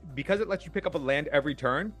it because it lets you pick up a land every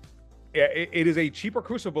turn, it is a cheaper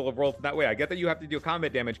Crucible of Worlds that way. I get that you have to deal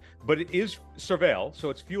combat damage, but it is surveil, so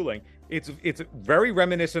it's fueling. It's very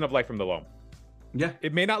reminiscent of Life from the Loam. Yeah,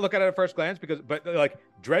 it may not look at it at first glance but like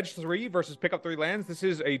Dredge 3 versus pick up 3 lands. This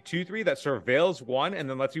is a 2/3 that surveils 1 and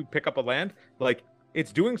then lets you pick up a land. Like,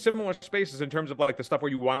 it's doing similar spaces in terms of like the stuff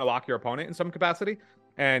where you want to lock your opponent in some capacity,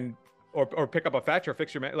 and or pick up a fetch or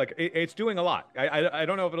fix your man. Like it's doing a lot. I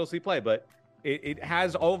don't know if it'll see play, but it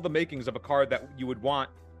has all of the makings of a card that you would want.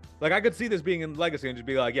 Like, I could see this being in Legacy and just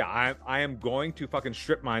be like, yeah, I am going to fucking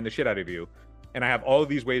strip mine the shit out of you, and I have all of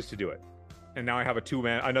these ways to do it. And now I have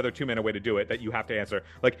another 2-mana way to do it that you have to answer.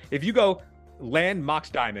 Like, if you go land Mox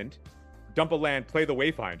Diamond, dump a land, play the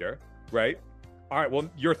Wayfinder, right? All right, well,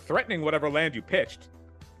 you're threatening whatever land you pitched,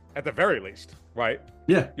 at the very least, right?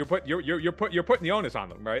 Yeah. You're putting the onus on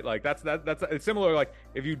them, right? Like that's it's similar. Like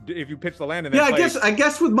if you pitch the land and then I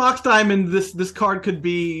guess with Mox Diamond, this card could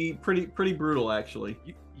be pretty brutal actually.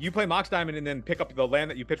 You play Mox Diamond and then pick up the land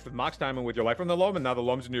that you pitched with Mox Diamond with your Life from the Loam, and now the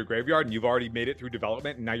Loam's in your graveyard, and you've already made it through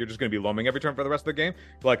development, and now you're just going to be loaming every turn for the rest of the game.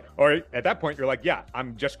 Like, or at that point, you're like, yeah,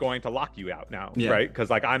 I'm just going to lock you out now, right? Because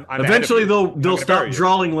like I'm eventually they'll stop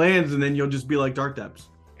drawing lands, and then you'll just be like Dark Depths.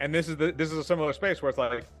 And this is a similar space where it's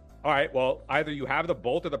like, all right, well, either you have the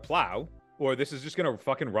Bolt or the Plow, or this is just going to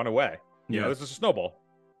fucking run away. You know, this is a snowball.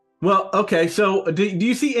 Well, okay. So, do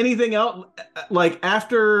you see anything else like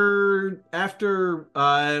after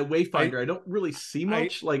Wayfinder? I don't really see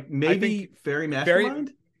much. Maybe Fairy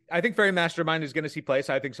Mastermind. I think Fairy Mastermind is going to see play.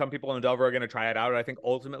 So I think some people in Delver are going to try it out. And I think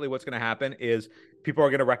ultimately what's going to happen is people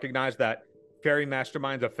are going to recognize that Fairy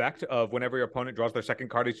Mastermind's effect of whenever your opponent draws their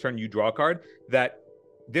second card each turn, you draw a card. That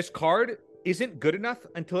this card isn't good enough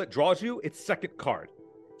until it draws you its second card.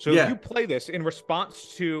 So if you play this in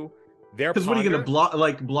response to because what are you gonna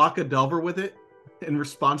block a Delver with it in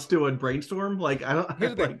response to a Brainstorm? Like, I don't.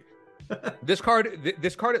 Here's the thing. This card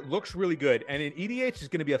it looks really good, and in EDH is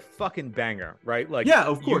going to be a fucking banger, right? Like, yeah,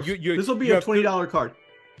 of course. This will be a $20 card.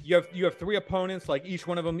 You have 3 opponents, like each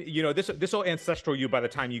one of them. You know, this will ancestral you by the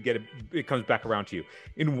time you get it comes back around to you.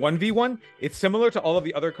 In 1v1, it's similar to all of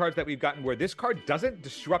the other cards that we've gotten, where this card doesn't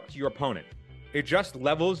disrupt your opponent. It just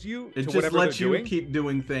levels you to whatever they're doing. It just lets you keep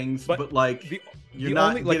doing things, but like you're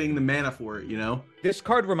not getting the mana for it, you know? This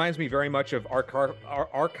card reminds me very much of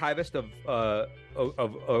Archivist of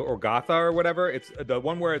Orgatha or whatever. It's the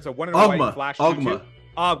one where it's a 1 and a white flash. Ogma.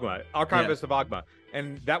 Archivist of Ogma.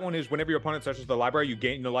 And that one is whenever your opponent searches the library, you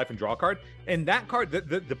gain the life and draw a card. And that card,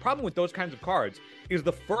 the problem with those kinds of cards is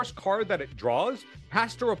the first card that it draws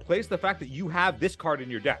has to replace the fact that you have this card in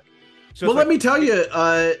your deck. So let me tell you,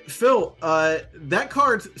 Phil, that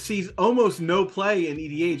card sees almost no play in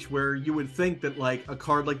EDH, where you would think that like a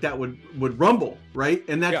card like that would rumble, right?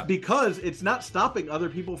 And that's because it's not stopping other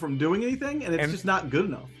people from doing anything, and it's just not good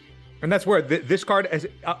enough. And that's where this card, as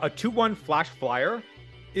a 2/1 flash flyer,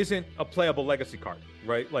 isn't a playable legacy card,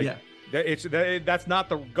 right? Like that's not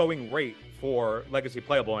the going rate for legacy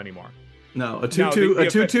playable anymore. No, a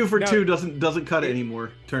 2/2 for 2 doesn't cut it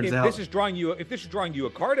anymore. Turns out. If this is drawing you a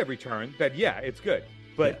card every turn, then it's good.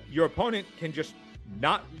 But your opponent can just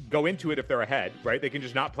not go into it if they're ahead, right? They can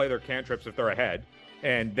just not play their cantrips if they're ahead,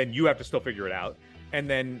 and then you have to still figure it out. And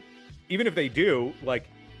then even if they do, like,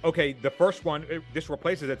 okay, the first one this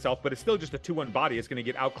replaces itself, but it's still just a 2/1 body. It's going to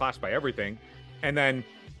get outclassed by everything. And then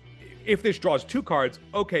if this draws 2 cards,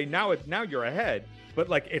 okay, now you're ahead. But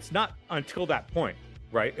like, it's not until that point.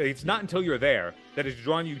 Right, it's not until you're there that it's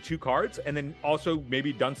drawn you 2 cards, and then also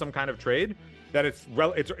maybe done some kind of trade that it's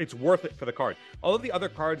worth it for the card. All of the other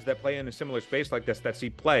cards that play in a similar space like this that see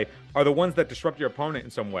play are the ones that disrupt your opponent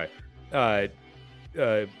in some way.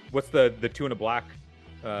 What's the 2 and a black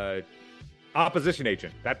opposition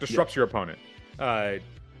agent that disrupts your opponent? Dauthi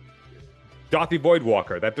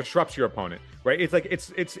Voidwalker that disrupts your opponent. Right, it's like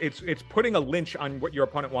it's putting a lynch on what your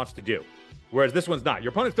opponent wants to do, whereas this one's not.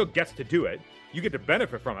 Your opponent still gets to do it. You get to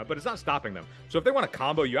benefit from it, but it's not stopping them. So if they want to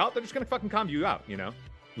combo you out, they're just going to fucking combo you out, you know?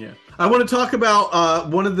 Yeah. I want to talk about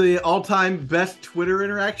one of the all-time best Twitter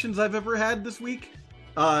interactions I've ever had this week.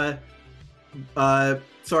 Brian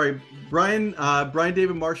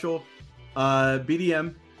David Marshall,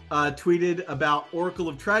 BDM, tweeted about Oracle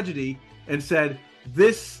of Tragedy and said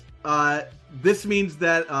this means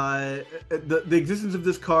that the existence of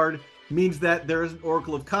this card means that there is an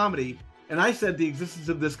Oracle of Comedy, and I said the existence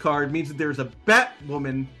of this card means that there's a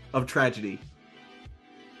Batwoman of Tragedy.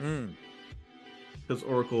 Because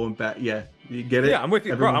Oracle and Bat, yeah, you get it? Yeah, I'm with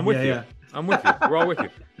you, bro. I'm with you. I'm with you. We're all with you.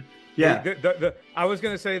 Yeah. I was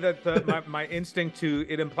going to say that my instinct to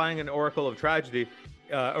it implying an Oracle of Tragedy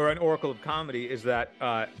or an Oracle of Comedy is that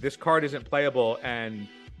this card isn't playable, and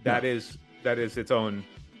that is its own.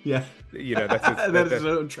 Yeah. That's its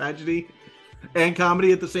own tragedy and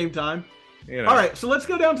comedy at the same time. All right, so let's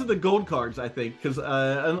go down to the gold cards, I think, because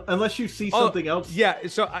unless you see something else. Yeah,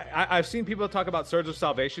 so I've seen people talk about Surge of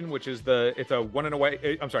Salvation, which is it's a 1 and a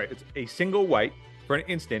white. I'm sorry, it's a single white for an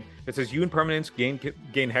instant that says you and permanents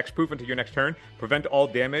gain hexproof until your next turn. Prevent all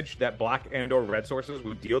damage that black and or red sources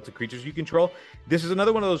would deal to creatures you control. This is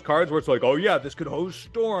another one of those cards where it's like, oh yeah, this could host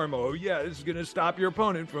Storm. Oh yeah, this is going to stop your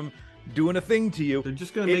opponent from doing a thing to you. They're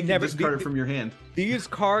just going to make you discard it from your hand. These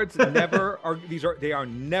cards never are. They are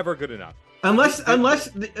never good enough. Unless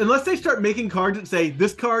they start making cards that say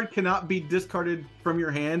this card cannot be discarded from your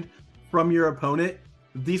hand from your opponent,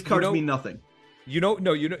 these cards mean nothing. Well,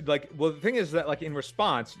 the thing is that, like, in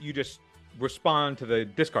response, you just respond to the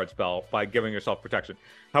discard spell by giving yourself protection.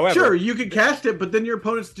 However, sure, you can cast it, but then your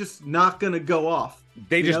opponent's just not going to go off.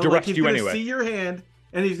 They just direct you anyway. He's going to see your hand,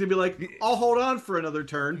 and he's going to be like, I'll hold on for another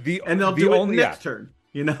turn, and they'll do it next turn.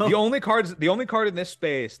 The only card in this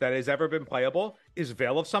space that has ever been playable is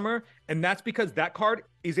Veil of Summer, and that's because that card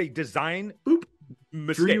is a design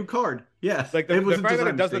mistake. Drew you card. Yes. Like the fact that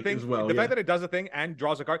it does the thing, fact that it does the thing and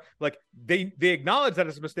draws a card, like they acknowledge that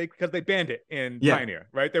it's a mistake because they banned it in Pioneer,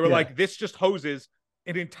 right? They were like, this just hoses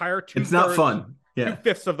an entire two. It's not fun.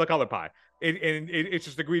 2/5 of the color pie. It's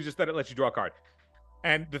just egregious that it lets you draw a card.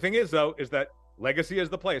 And the thing is, though, is that Legacy is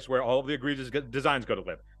the place where all of the egregious designs go to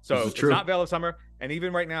live. So it's not Veil of Summer. And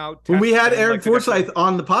even right now, when we had Aaron Forsyth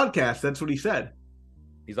on the podcast, that's what he said.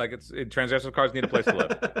 He's like, transgressive cards need a place to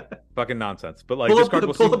live. Fucking nonsense. But like,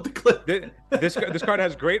 pull up the clip. This card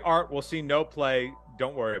has great art. We'll see no play.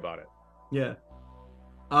 Don't worry about it. Yeah.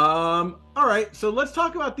 All right. So let's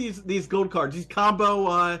talk about these gold cards. These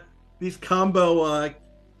combo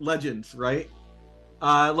legends, right?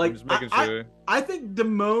 Like, just making sure. I think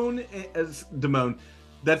Damone.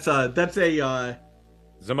 That's a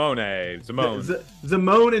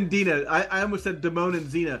Zimone and Dina. I almost said Damone and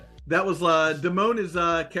Xena. That was Damone is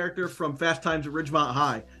a character from Fast Times at Ridgemont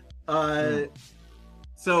High.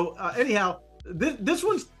 So anyhow, this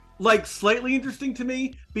one's like slightly interesting to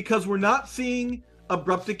me because we're not seeing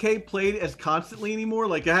Abrupt Decay played as constantly anymore.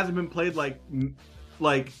 Like, it hasn't been played like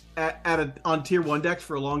on tier 1 decks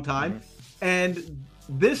for a long time. And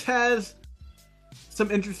this has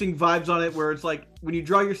some interesting vibes on it where it's like when you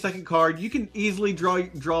draw your second card, you can easily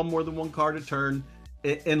draw more than one card a turn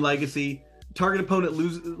in Legacy. Target opponent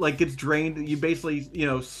gets drained. You basically,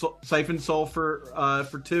 siphon soul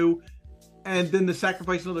for 2, and then to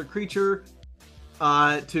sacrifice another creature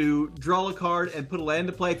to draw a card and put a land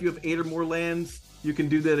to play. If you have 8 or more lands, you can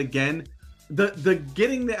do that again. The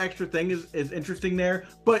getting the extra thing is interesting there,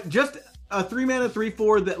 but just a 3-mana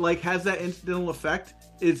 3/4 that like has that incidental effect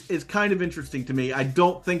is kind of interesting to me. I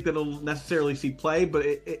don't think that it'll necessarily see play, but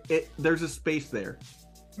there's a space there.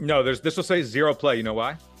 No, this will say 0 play. You know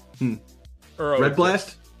why? Red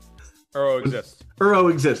Blast? Uro exists.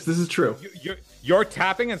 Uro exists. This is true. You're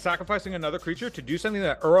tapping and sacrificing another creature to do something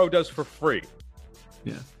that Uro does for free.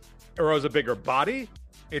 Yeah. Uro's a bigger body.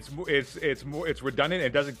 It's redundant.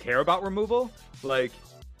 It doesn't care about removal. Like,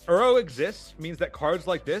 Uro exists means that cards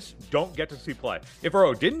like this don't get to see play. If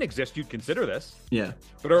Uro didn't exist, you'd consider this. Yeah.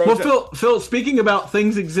 But Uro exists. Phil, speaking about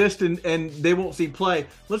things exist and they won't see play,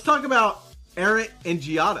 let's talk about Errant and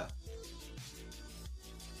Giada.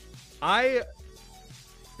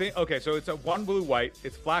 Okay, so it's a 1 blue white.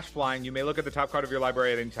 It's flash flying. You may look at the top card of your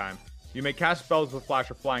library at any time. You may cast spells with flash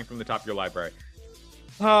or flying from the top of your library.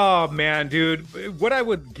 Oh man, dude, what I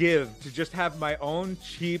would give to just have my own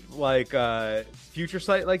cheap future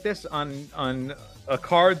sight like this on a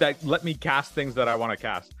card that let me cast things that I want to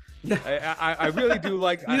cast. Yeah. I really do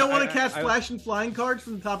like. You don't want to cast flash and flying cards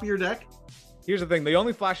from the top of your deck? Here's the thing: the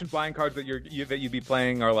only flash and flying cards that you'd be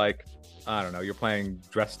playing are like, I don't know, you're playing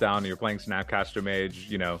Dress Down, or you're playing Snapcaster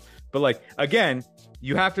Mage, But like, again,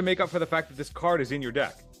 you have to make up for the fact that this card is in your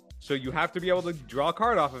deck. So you have to be able to draw a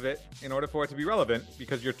card off of it in order for it to be relevant,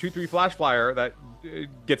 because your 2/3 flash flyer that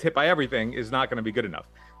gets hit by everything is not going to be good enough.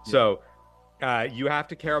 Yeah. So you have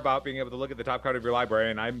to care about being able to look at the top card of your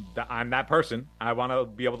library, and I'm that person. I want to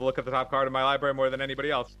be able to look at the top card of my library more than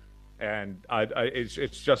anybody else. And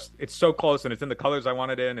it's so close, and it's in the colors I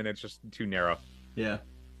want it in, and it's just too narrow. Yeah.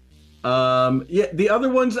 Yeah, the other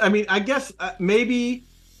ones, I mean, I guess maybe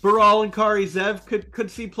Baral and Kari Zev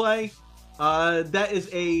could see play. That is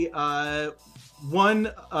a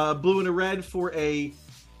one blue and a red for a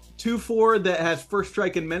 2/4 that has first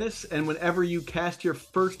strike and menace, and whenever you cast your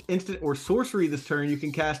first instant or sorcery this turn, you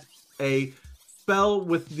can cast a spell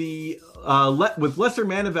with the with lesser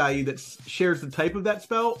mana value that shares the type of that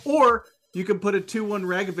spell, or you can put a 2/1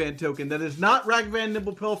 Ragavan token that is not Ragavan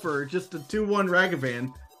Nimble Pilfer, just a 2/1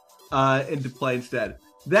 Ragavan into play instead.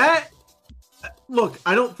 That, look,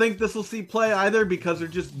 I don't think this will see play either because they're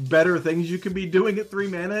just better things you can be doing at 3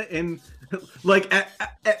 mana. And like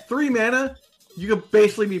at 3 mana, you could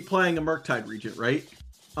basically be playing a Murktide Regent, right?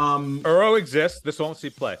 Uro exists. This won't see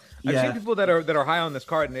play. I've seen people that are high on this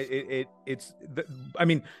card, and I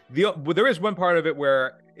mean, there is one part of it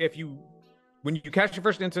where when you cast your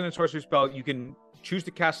first instant and sorcery spell, you can choose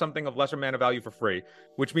to cast something of lesser mana value for free,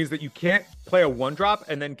 which means that you can't play a 1-drop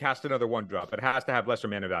and then cast another 1-drop. It has to have lesser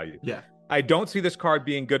mana value. Yeah. I don't see this card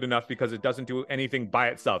being good enough because it doesn't do anything by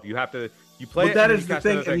itself. You have to play it. But that is the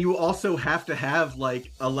thing, and you also have to have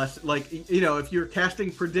like a less, like, you know, if you're casting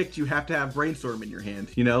Predict, you have to have Brainstorm in your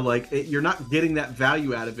hand. You know, like you're not getting that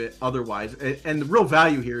value out of it otherwise. And the real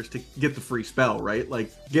value here is to get the free spell, right? Like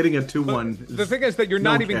getting a 2/1. The thing is that you're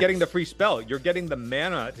not even getting the free spell. You're getting the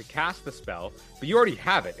mana to cast the spell, but you already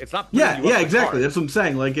have it. It's not. Yeah, exactly. That's what I'm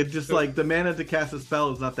saying. Like it's just like the mana to cast a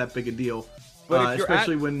spell is not that big a deal.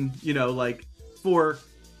 Especially when, you know, like for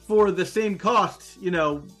the same cost, you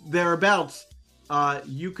know, thereabouts,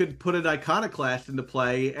 you could put an Iconoclast into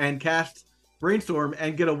play and cast Brainstorm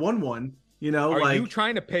and get a 1/1. You know, are you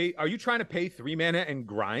trying to pay 3 mana and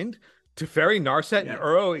grind? Teferi, Narset, and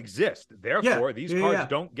Uro exist. Therefore, these cards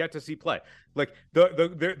don't get to see play. Like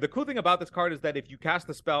the cool thing about this card is that if you cast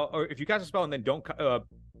the spell, or if you cast a spell and then don't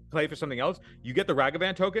play for something else, you get the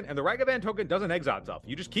Ragavan token, and the Ragavan token doesn't exile itself.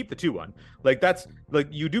 You just keep the 2/1. Like that's like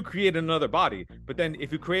you do create another body, but then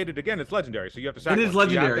if you create it again, it's legendary. So you have to sacrifice. It is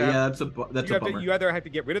legendary. That's a bummer. You either have to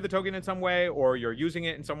get rid of the token in some way, or you're using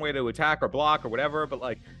it in some way to attack or block or whatever. But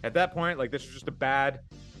like at that point, like this is just a bad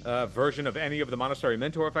version of any of the Monastery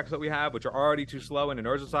Mentor effects that we have, which are already too slow in an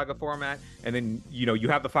Urza Saga format. And then, you know, you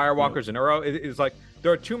have the Firewalkers and Uro. It's like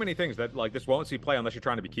there are too many things that like this won't see play unless you're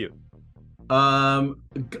trying to be cute.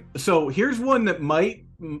 So here's one that might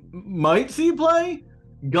see play: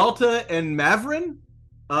 Ghalta and Mavrin,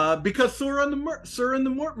 because Sur and the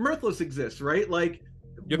Mirthless exists, right? Like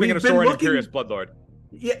you're thinking of Sur and Imperious Bloodlord.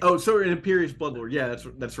 Yeah. Oh, Sur and Imperious Bloodlord. Yeah,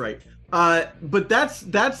 that's right. But that's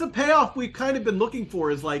the payoff we've kind of been looking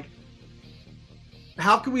for. Is like,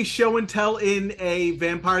 how can we show and tell in a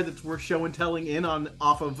vampire that's worth show and telling in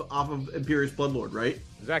off of Imperious Bloodlord, right?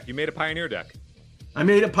 Zach, you made a Pioneer deck. I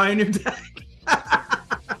made a Pioneer deck.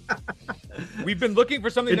 We've been looking for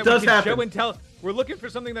something that we can show and tell. We're looking for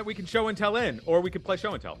something that we can show and tell in, or we could play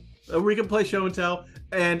show and tell. We can play show and tell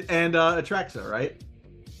and Atraxa, right?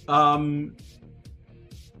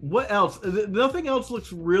 What else? Nothing else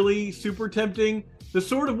looks really super tempting. The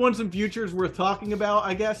sort of ones in future is worth talking about,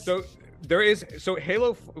 I guess. So there is. So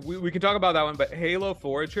Halo, we can talk about that one, but Halo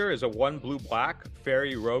Forager is a 1 blue-black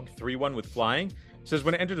fairy rogue 3/1 with flying. It says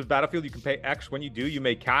when it enters the battlefield, you can pay X. When you do, you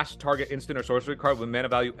may cast target instant or sorcery card with mana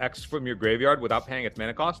value X from your graveyard without paying its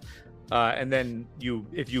mana cost. And then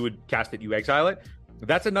if you would cast it, you exile it.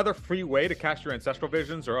 That's another free way to cast your Ancestral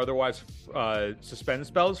Visions or otherwise suspend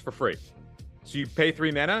spells for free. So you pay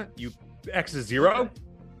 3 mana, you X is 0.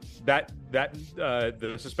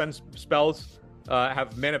 The suspend spells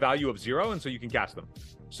have mana value of 0, and so you can cast them.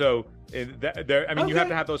 So you have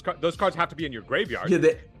to have those cards have to be in your graveyard.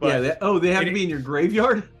 They have to be in your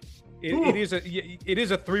graveyard. It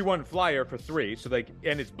is a 3/1 flyer for 3, so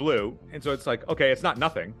and it's blue, and so it's like, okay, it's not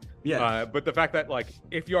nothing. Yeah. But the fact that like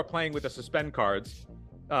if you're playing with the suspend cards,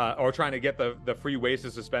 or trying to get the free ways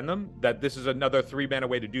to suspend them, that this is another 3 mana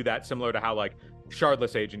way to do that, similar to how like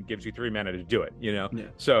Shardless Agent gives you 3 mana to do it. You know. Yeah.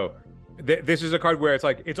 So. This is a card where it's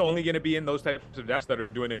like it's only going to be in those types of decks that are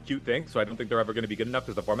doing a cute thing, so I don't think they're ever going to be good enough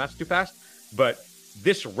because the format's too fast. But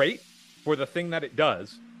this rate for the thing that it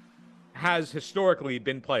does has historically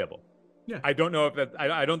been playable. Yeah, I don't know if that.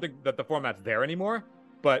 I don't think that the format's there anymore.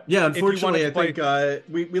 But yeah, unfortunately, I think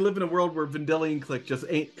we live in a world where Vendilion Clique just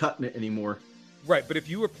ain't cutting it anymore. Right, but if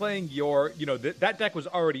you were playing that deck was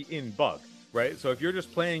already in Bug. Right, so if you're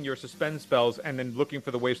just playing your suspend spells and then looking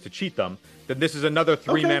for the ways to cheat them, then this is another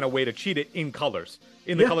 3 mana way to cheat it in colors,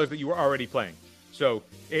 the colors that you were already playing. So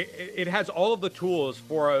it has all of the tools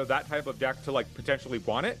for that type of deck to like potentially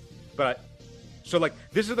want it. But so like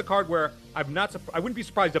this is the card where I wouldn't be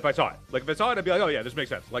surprised if I saw it. Like if I saw it, I'd be like, oh yeah, this makes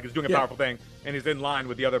sense. Like it's doing a powerful thing and is in line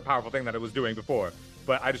with the other powerful thing that it was doing before.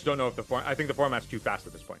 But I just don't know if I think the format's too fast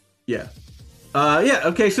at this point. Yeah. Yeah.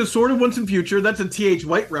 Okay. So Sword of Once and Future. That's a TH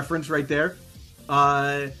White reference right there.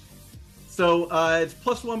 It's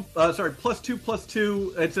 +1. Sorry,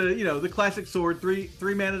 +2/+2. It's the classic sword. Three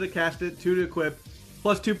mana to cast it, 2 to equip.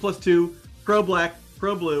 +2/+2. Pro black,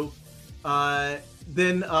 pro blue.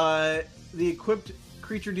 Then the equipped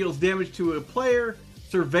creature deals damage to a player.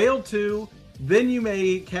 Surveil 2. Then you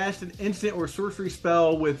may cast an instant or sorcery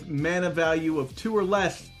spell with mana value of 2 or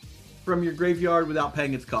less from your graveyard without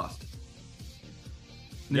paying its cost.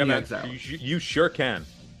 Yeah, man. You sure can.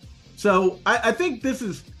 So I think this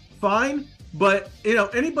is fine, but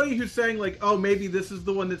anybody who's saying like, oh, maybe this is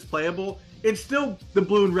the one that's playable, it's still the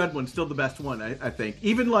blue and red one, still the best one. I think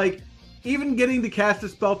even getting to cast a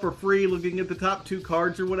spell for free, looking at the top 2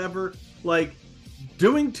 cards or whatever, like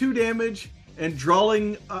doing 2 damage and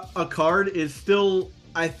drawing a card is still,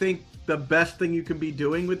 I think, the best thing you can be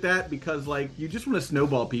doing with that, because like you just want to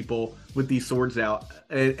snowball people with these swords out,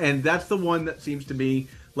 and that's the one that seems to me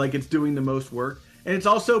like it's doing the most work, and it's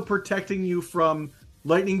also protecting you from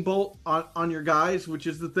lightning bolt on your guys, which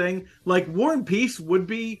is the thing. Like War and Peace would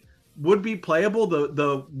be playable,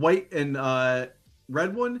 the white and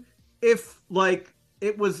red one, if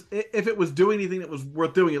it was doing anything that was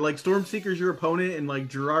worth doing it. Like Stormseeker's your opponent and like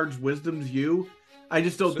Gerard's Wisdom's you. I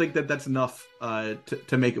just don't think that that's enough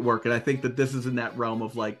to make it work, and I think that this is in that realm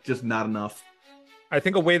of like just not enough. I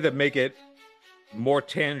think a way that make it more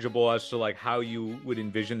tangible as to like how you would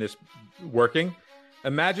envision this working.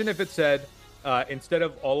 Imagine if it said, instead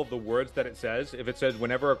of all of the words that it says, if it says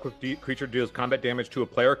whenever a creature deals combat damage to a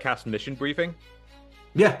player, cast Mission Briefing.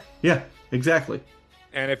 Yeah, exactly.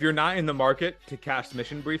 And if you're not in the market to cast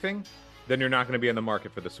Mission Briefing, then you're not going to be in the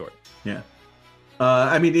market for the sword. Yeah.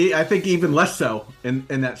 I mean, I think even less so in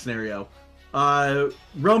that scenario.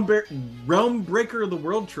 Realm Breaker of the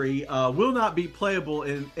World Tree will not be playable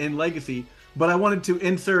in Legacy, but I wanted to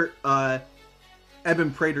insert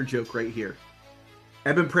Eben Praetor joke right here.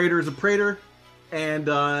 Eben Praetor is a Praetor, and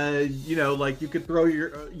like you could throw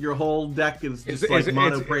your whole deck as just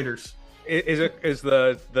mono Praetors. Is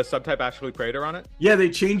the subtype actually Praetor on it? Yeah,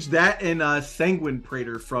 they changed that in Sanguine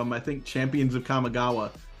Praetor from, I think, Champions of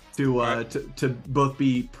Kamigawa to both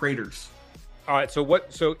be Praetors. All right,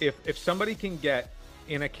 so if somebody can get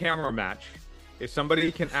in a camera match, if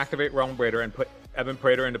somebody can activate Realm Breaker and put Eben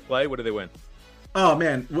Praetor into play, what do they win? Oh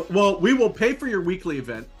man, well, we will pay for your weekly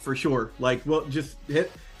event for sure. Like, we'll just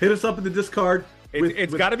hit us up in the Discord.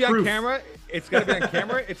 It's got to be on camera. It's got to be on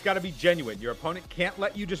camera. It's got to be genuine. Your opponent can't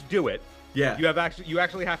let you just do it. Yeah. You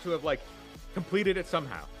actually have to have like completed it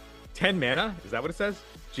somehow. 10 mana? Is that what it says?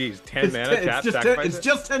 Jeez, 10 mana. It's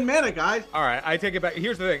just 10 mana, guys. All right, I take it back.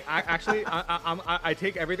 Here's the thing. I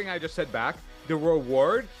take everything I just said back. The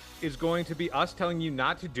reward is going to be us telling you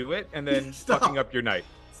not to do it and then fucking up your night.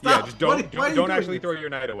 Stop. Yeah, just don't actually throw your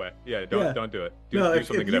night away. Yeah, don't do it. Do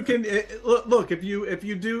something if you can, look, if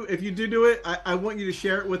you do it, I want you to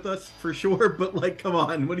share it with us for sure. But like, come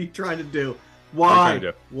on, what are you trying to do?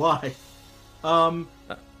 Why? Why?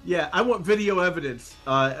 Yeah, I want video evidence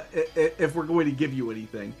if we're going to give you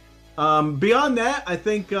anything. Beyond that, I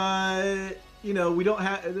think we don't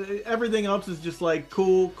have everything else is just like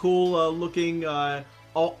cool looking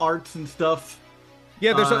all arts and stuff.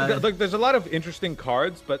 Yeah, there's a lot of interesting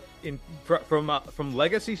cards, but from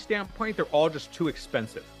Legacy standpoint, they're all just too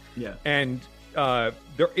expensive. Yeah, and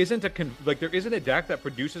there isn't a deck that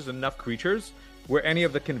produces enough creatures where any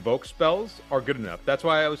of the Convoke spells are good enough. That's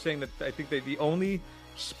why I was saying that I think that the only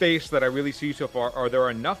space that I really see so far are there are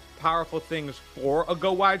enough powerful things for a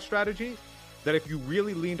go wide strategy that if you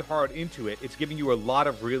really leaned hard into it, it's giving you a lot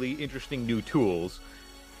of really interesting new tools.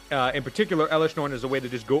 In particular, Elesh Norn is a way to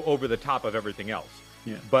just go over the top of everything else.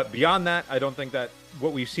 Yeah. But beyond that, I don't think that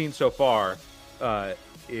what we've seen so far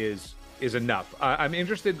is enough. I'm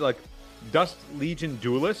interested, like, Dust Legion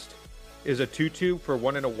Duelist is a 2/2 for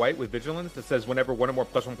 1 and a white with Vigilance that says whenever 1 or more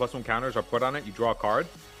 +1/+1 counters are put on it, you draw a card.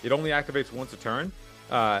 It only activates once a turn.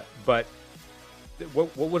 But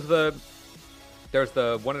what was there's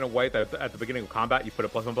the 1 and a white that at the beginning of combat you put a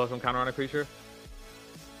 +1/+1 counter on a creature.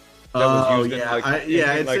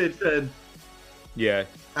 Yeah,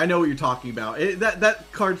 I know what you're talking about. That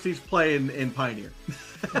card sees play in Pioneer.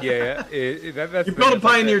 Yeah, that's you build a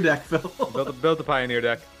Pioneer deck, Phil. Build a Pioneer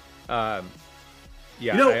deck. I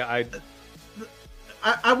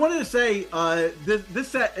wanted to say this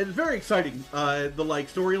set is very exciting. The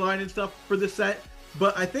storyline and stuff for this set,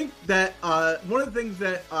 but I think that one of the things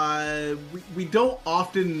that we don't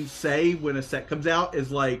often say when a set comes out is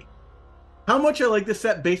like, how much I like this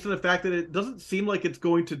set based on the fact that it doesn't seem like it's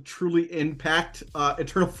going to truly impact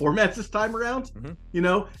Eternal formats this time around. You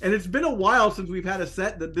know, and it's been a while since we've had a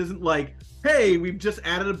set that isn't like, hey, we've just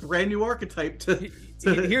added a brand new archetype to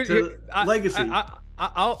Legacy.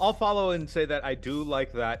 I'll follow and say that I do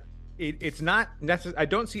like that. It's not necessary. I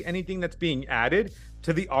don't see anything that's being added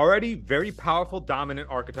to the already very powerful dominant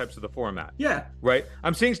archetypes of the format. Yeah. Right?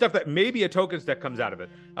 I'm seeing stuff that maybe a tokens deck comes out of it.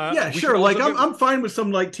 Yeah, sure. Like I'm fine with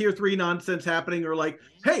some like tier 3 nonsense happening, or like,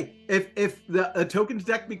 hey, if a tokens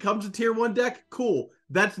deck becomes a tier 1 deck, cool.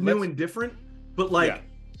 That's new and different. But like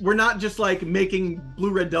we're not just like making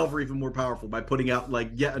Blue-Red Delver even more powerful by putting out like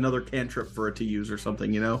yet another cantrip for it to use or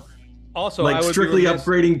something, you know? Also, like strictly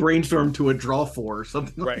upgrading Brainstorm to a draw 4 or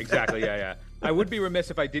something. Right, like exactly. That. Yeah. I would be remiss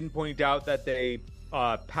if I didn't point out that they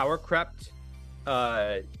power crept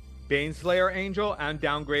Baneslayer Angel and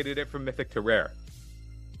downgraded it from Mythic to Rare.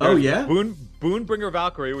 Oh yeah, Boonbringer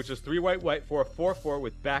Valkyrie, which is 3 white for a 4/4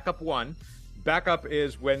 with backup 1. Backup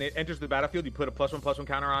is when it enters the battlefield, you put a +1/+1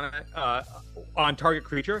 counter on it on target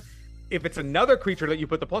creature. If it's another creature that you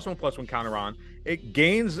put the +1/+1 counter on, it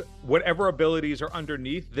gains whatever abilities are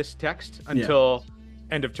underneath this text until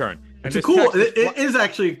end of turn. And it's cool. It is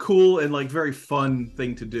actually a cool and like very fun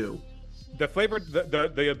thing to do. The flavor,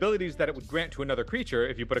 the abilities that it would grant to another creature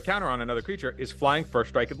if you put a counter on another creature is Flying, First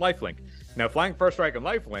Strike, and Lifelink. Now, Flying, First Strike, and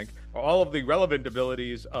Lifelink are all of the relevant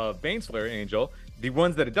abilities of Baneslayer Angel. The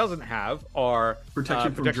ones that it doesn't have are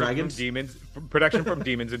protection from dragons, protection from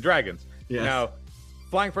demons and dragons. Yes. Now,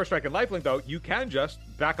 Flying, First Strike, and Lifelink, though, you can just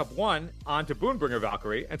back up 1 onto Boonbringer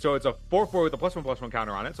Valkyrie, and so it's a 4/4 with a +1/+1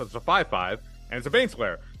 counter on it, so it's a 5/5, and it's a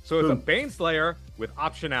Baneslayer. So it's a Baneslayer with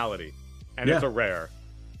optionality, and it's a rare.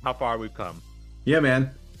 How far we've come. Yeah, man.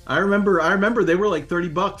 I remember they were like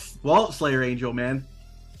 $30. Wallet Slayer Angel, man.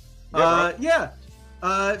 So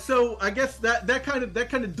I guess that kind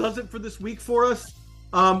of does it for this week for us.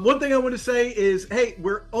 One thing I want to say is, hey,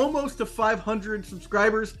 we're almost to 500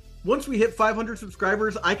 subscribers. Once we hit 500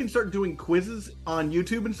 subscribers, I can start doing quizzes on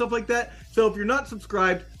YouTube and stuff like that. So if you're not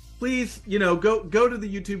subscribed, please, go to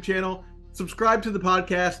the YouTube channel, subscribe to the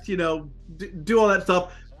podcast, do all that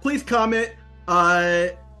stuff. Please comment.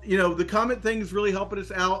 The comment thing is really helping us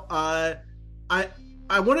out. I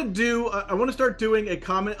want to start doing a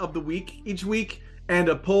comment of the week each week and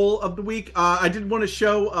a poll of the week. I did want to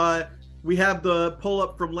show, we have the poll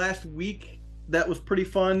up from last week. That was pretty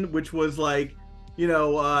fun, which was like,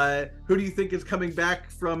 who do you think is coming back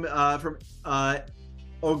from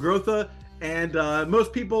Ogrotha? And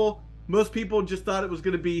most people just thought it was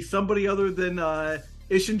going to be somebody other than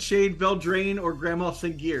Ishin Shade, Veldrain, or Grandma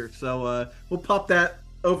Singir. So we'll pop that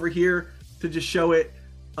over here to just show it.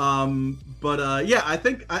 I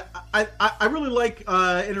think I really like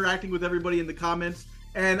interacting with everybody in the comments,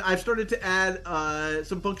 and I've started to add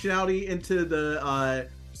some functionality into the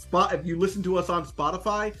spot. If you listen to us on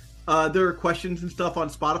Spotify, there are questions and stuff on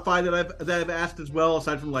Spotify that I've asked as well,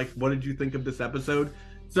 aside from like, what did you think of this episode?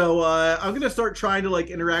 So I'm gonna start trying to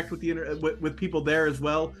like interact with with people there as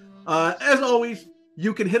well. As always,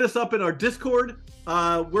 you can hit us up in our Discord.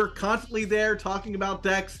 We're constantly there talking about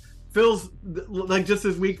decks. Phil's like, just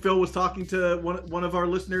this week, Phil was talking to one of our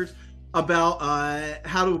listeners about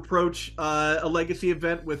how to approach a legacy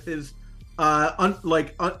event with his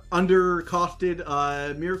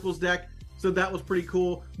undercosted Miracles deck. So that was pretty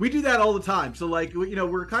cool. We do that all the time. So like,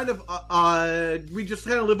 we're kind of we just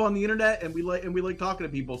kind of live on the internet, and we like talking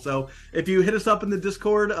to people. So if you hit us up in the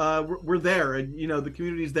Discord, we're there, and the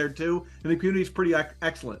community's there too, and the community's pretty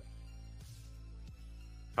excellent.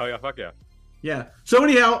 Oh yeah, fuck yeah. Yeah. So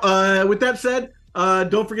anyhow, with that said,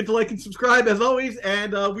 don't forget to like and subscribe as always,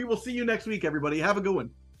 and we will see you next week, everybody. Have a good one.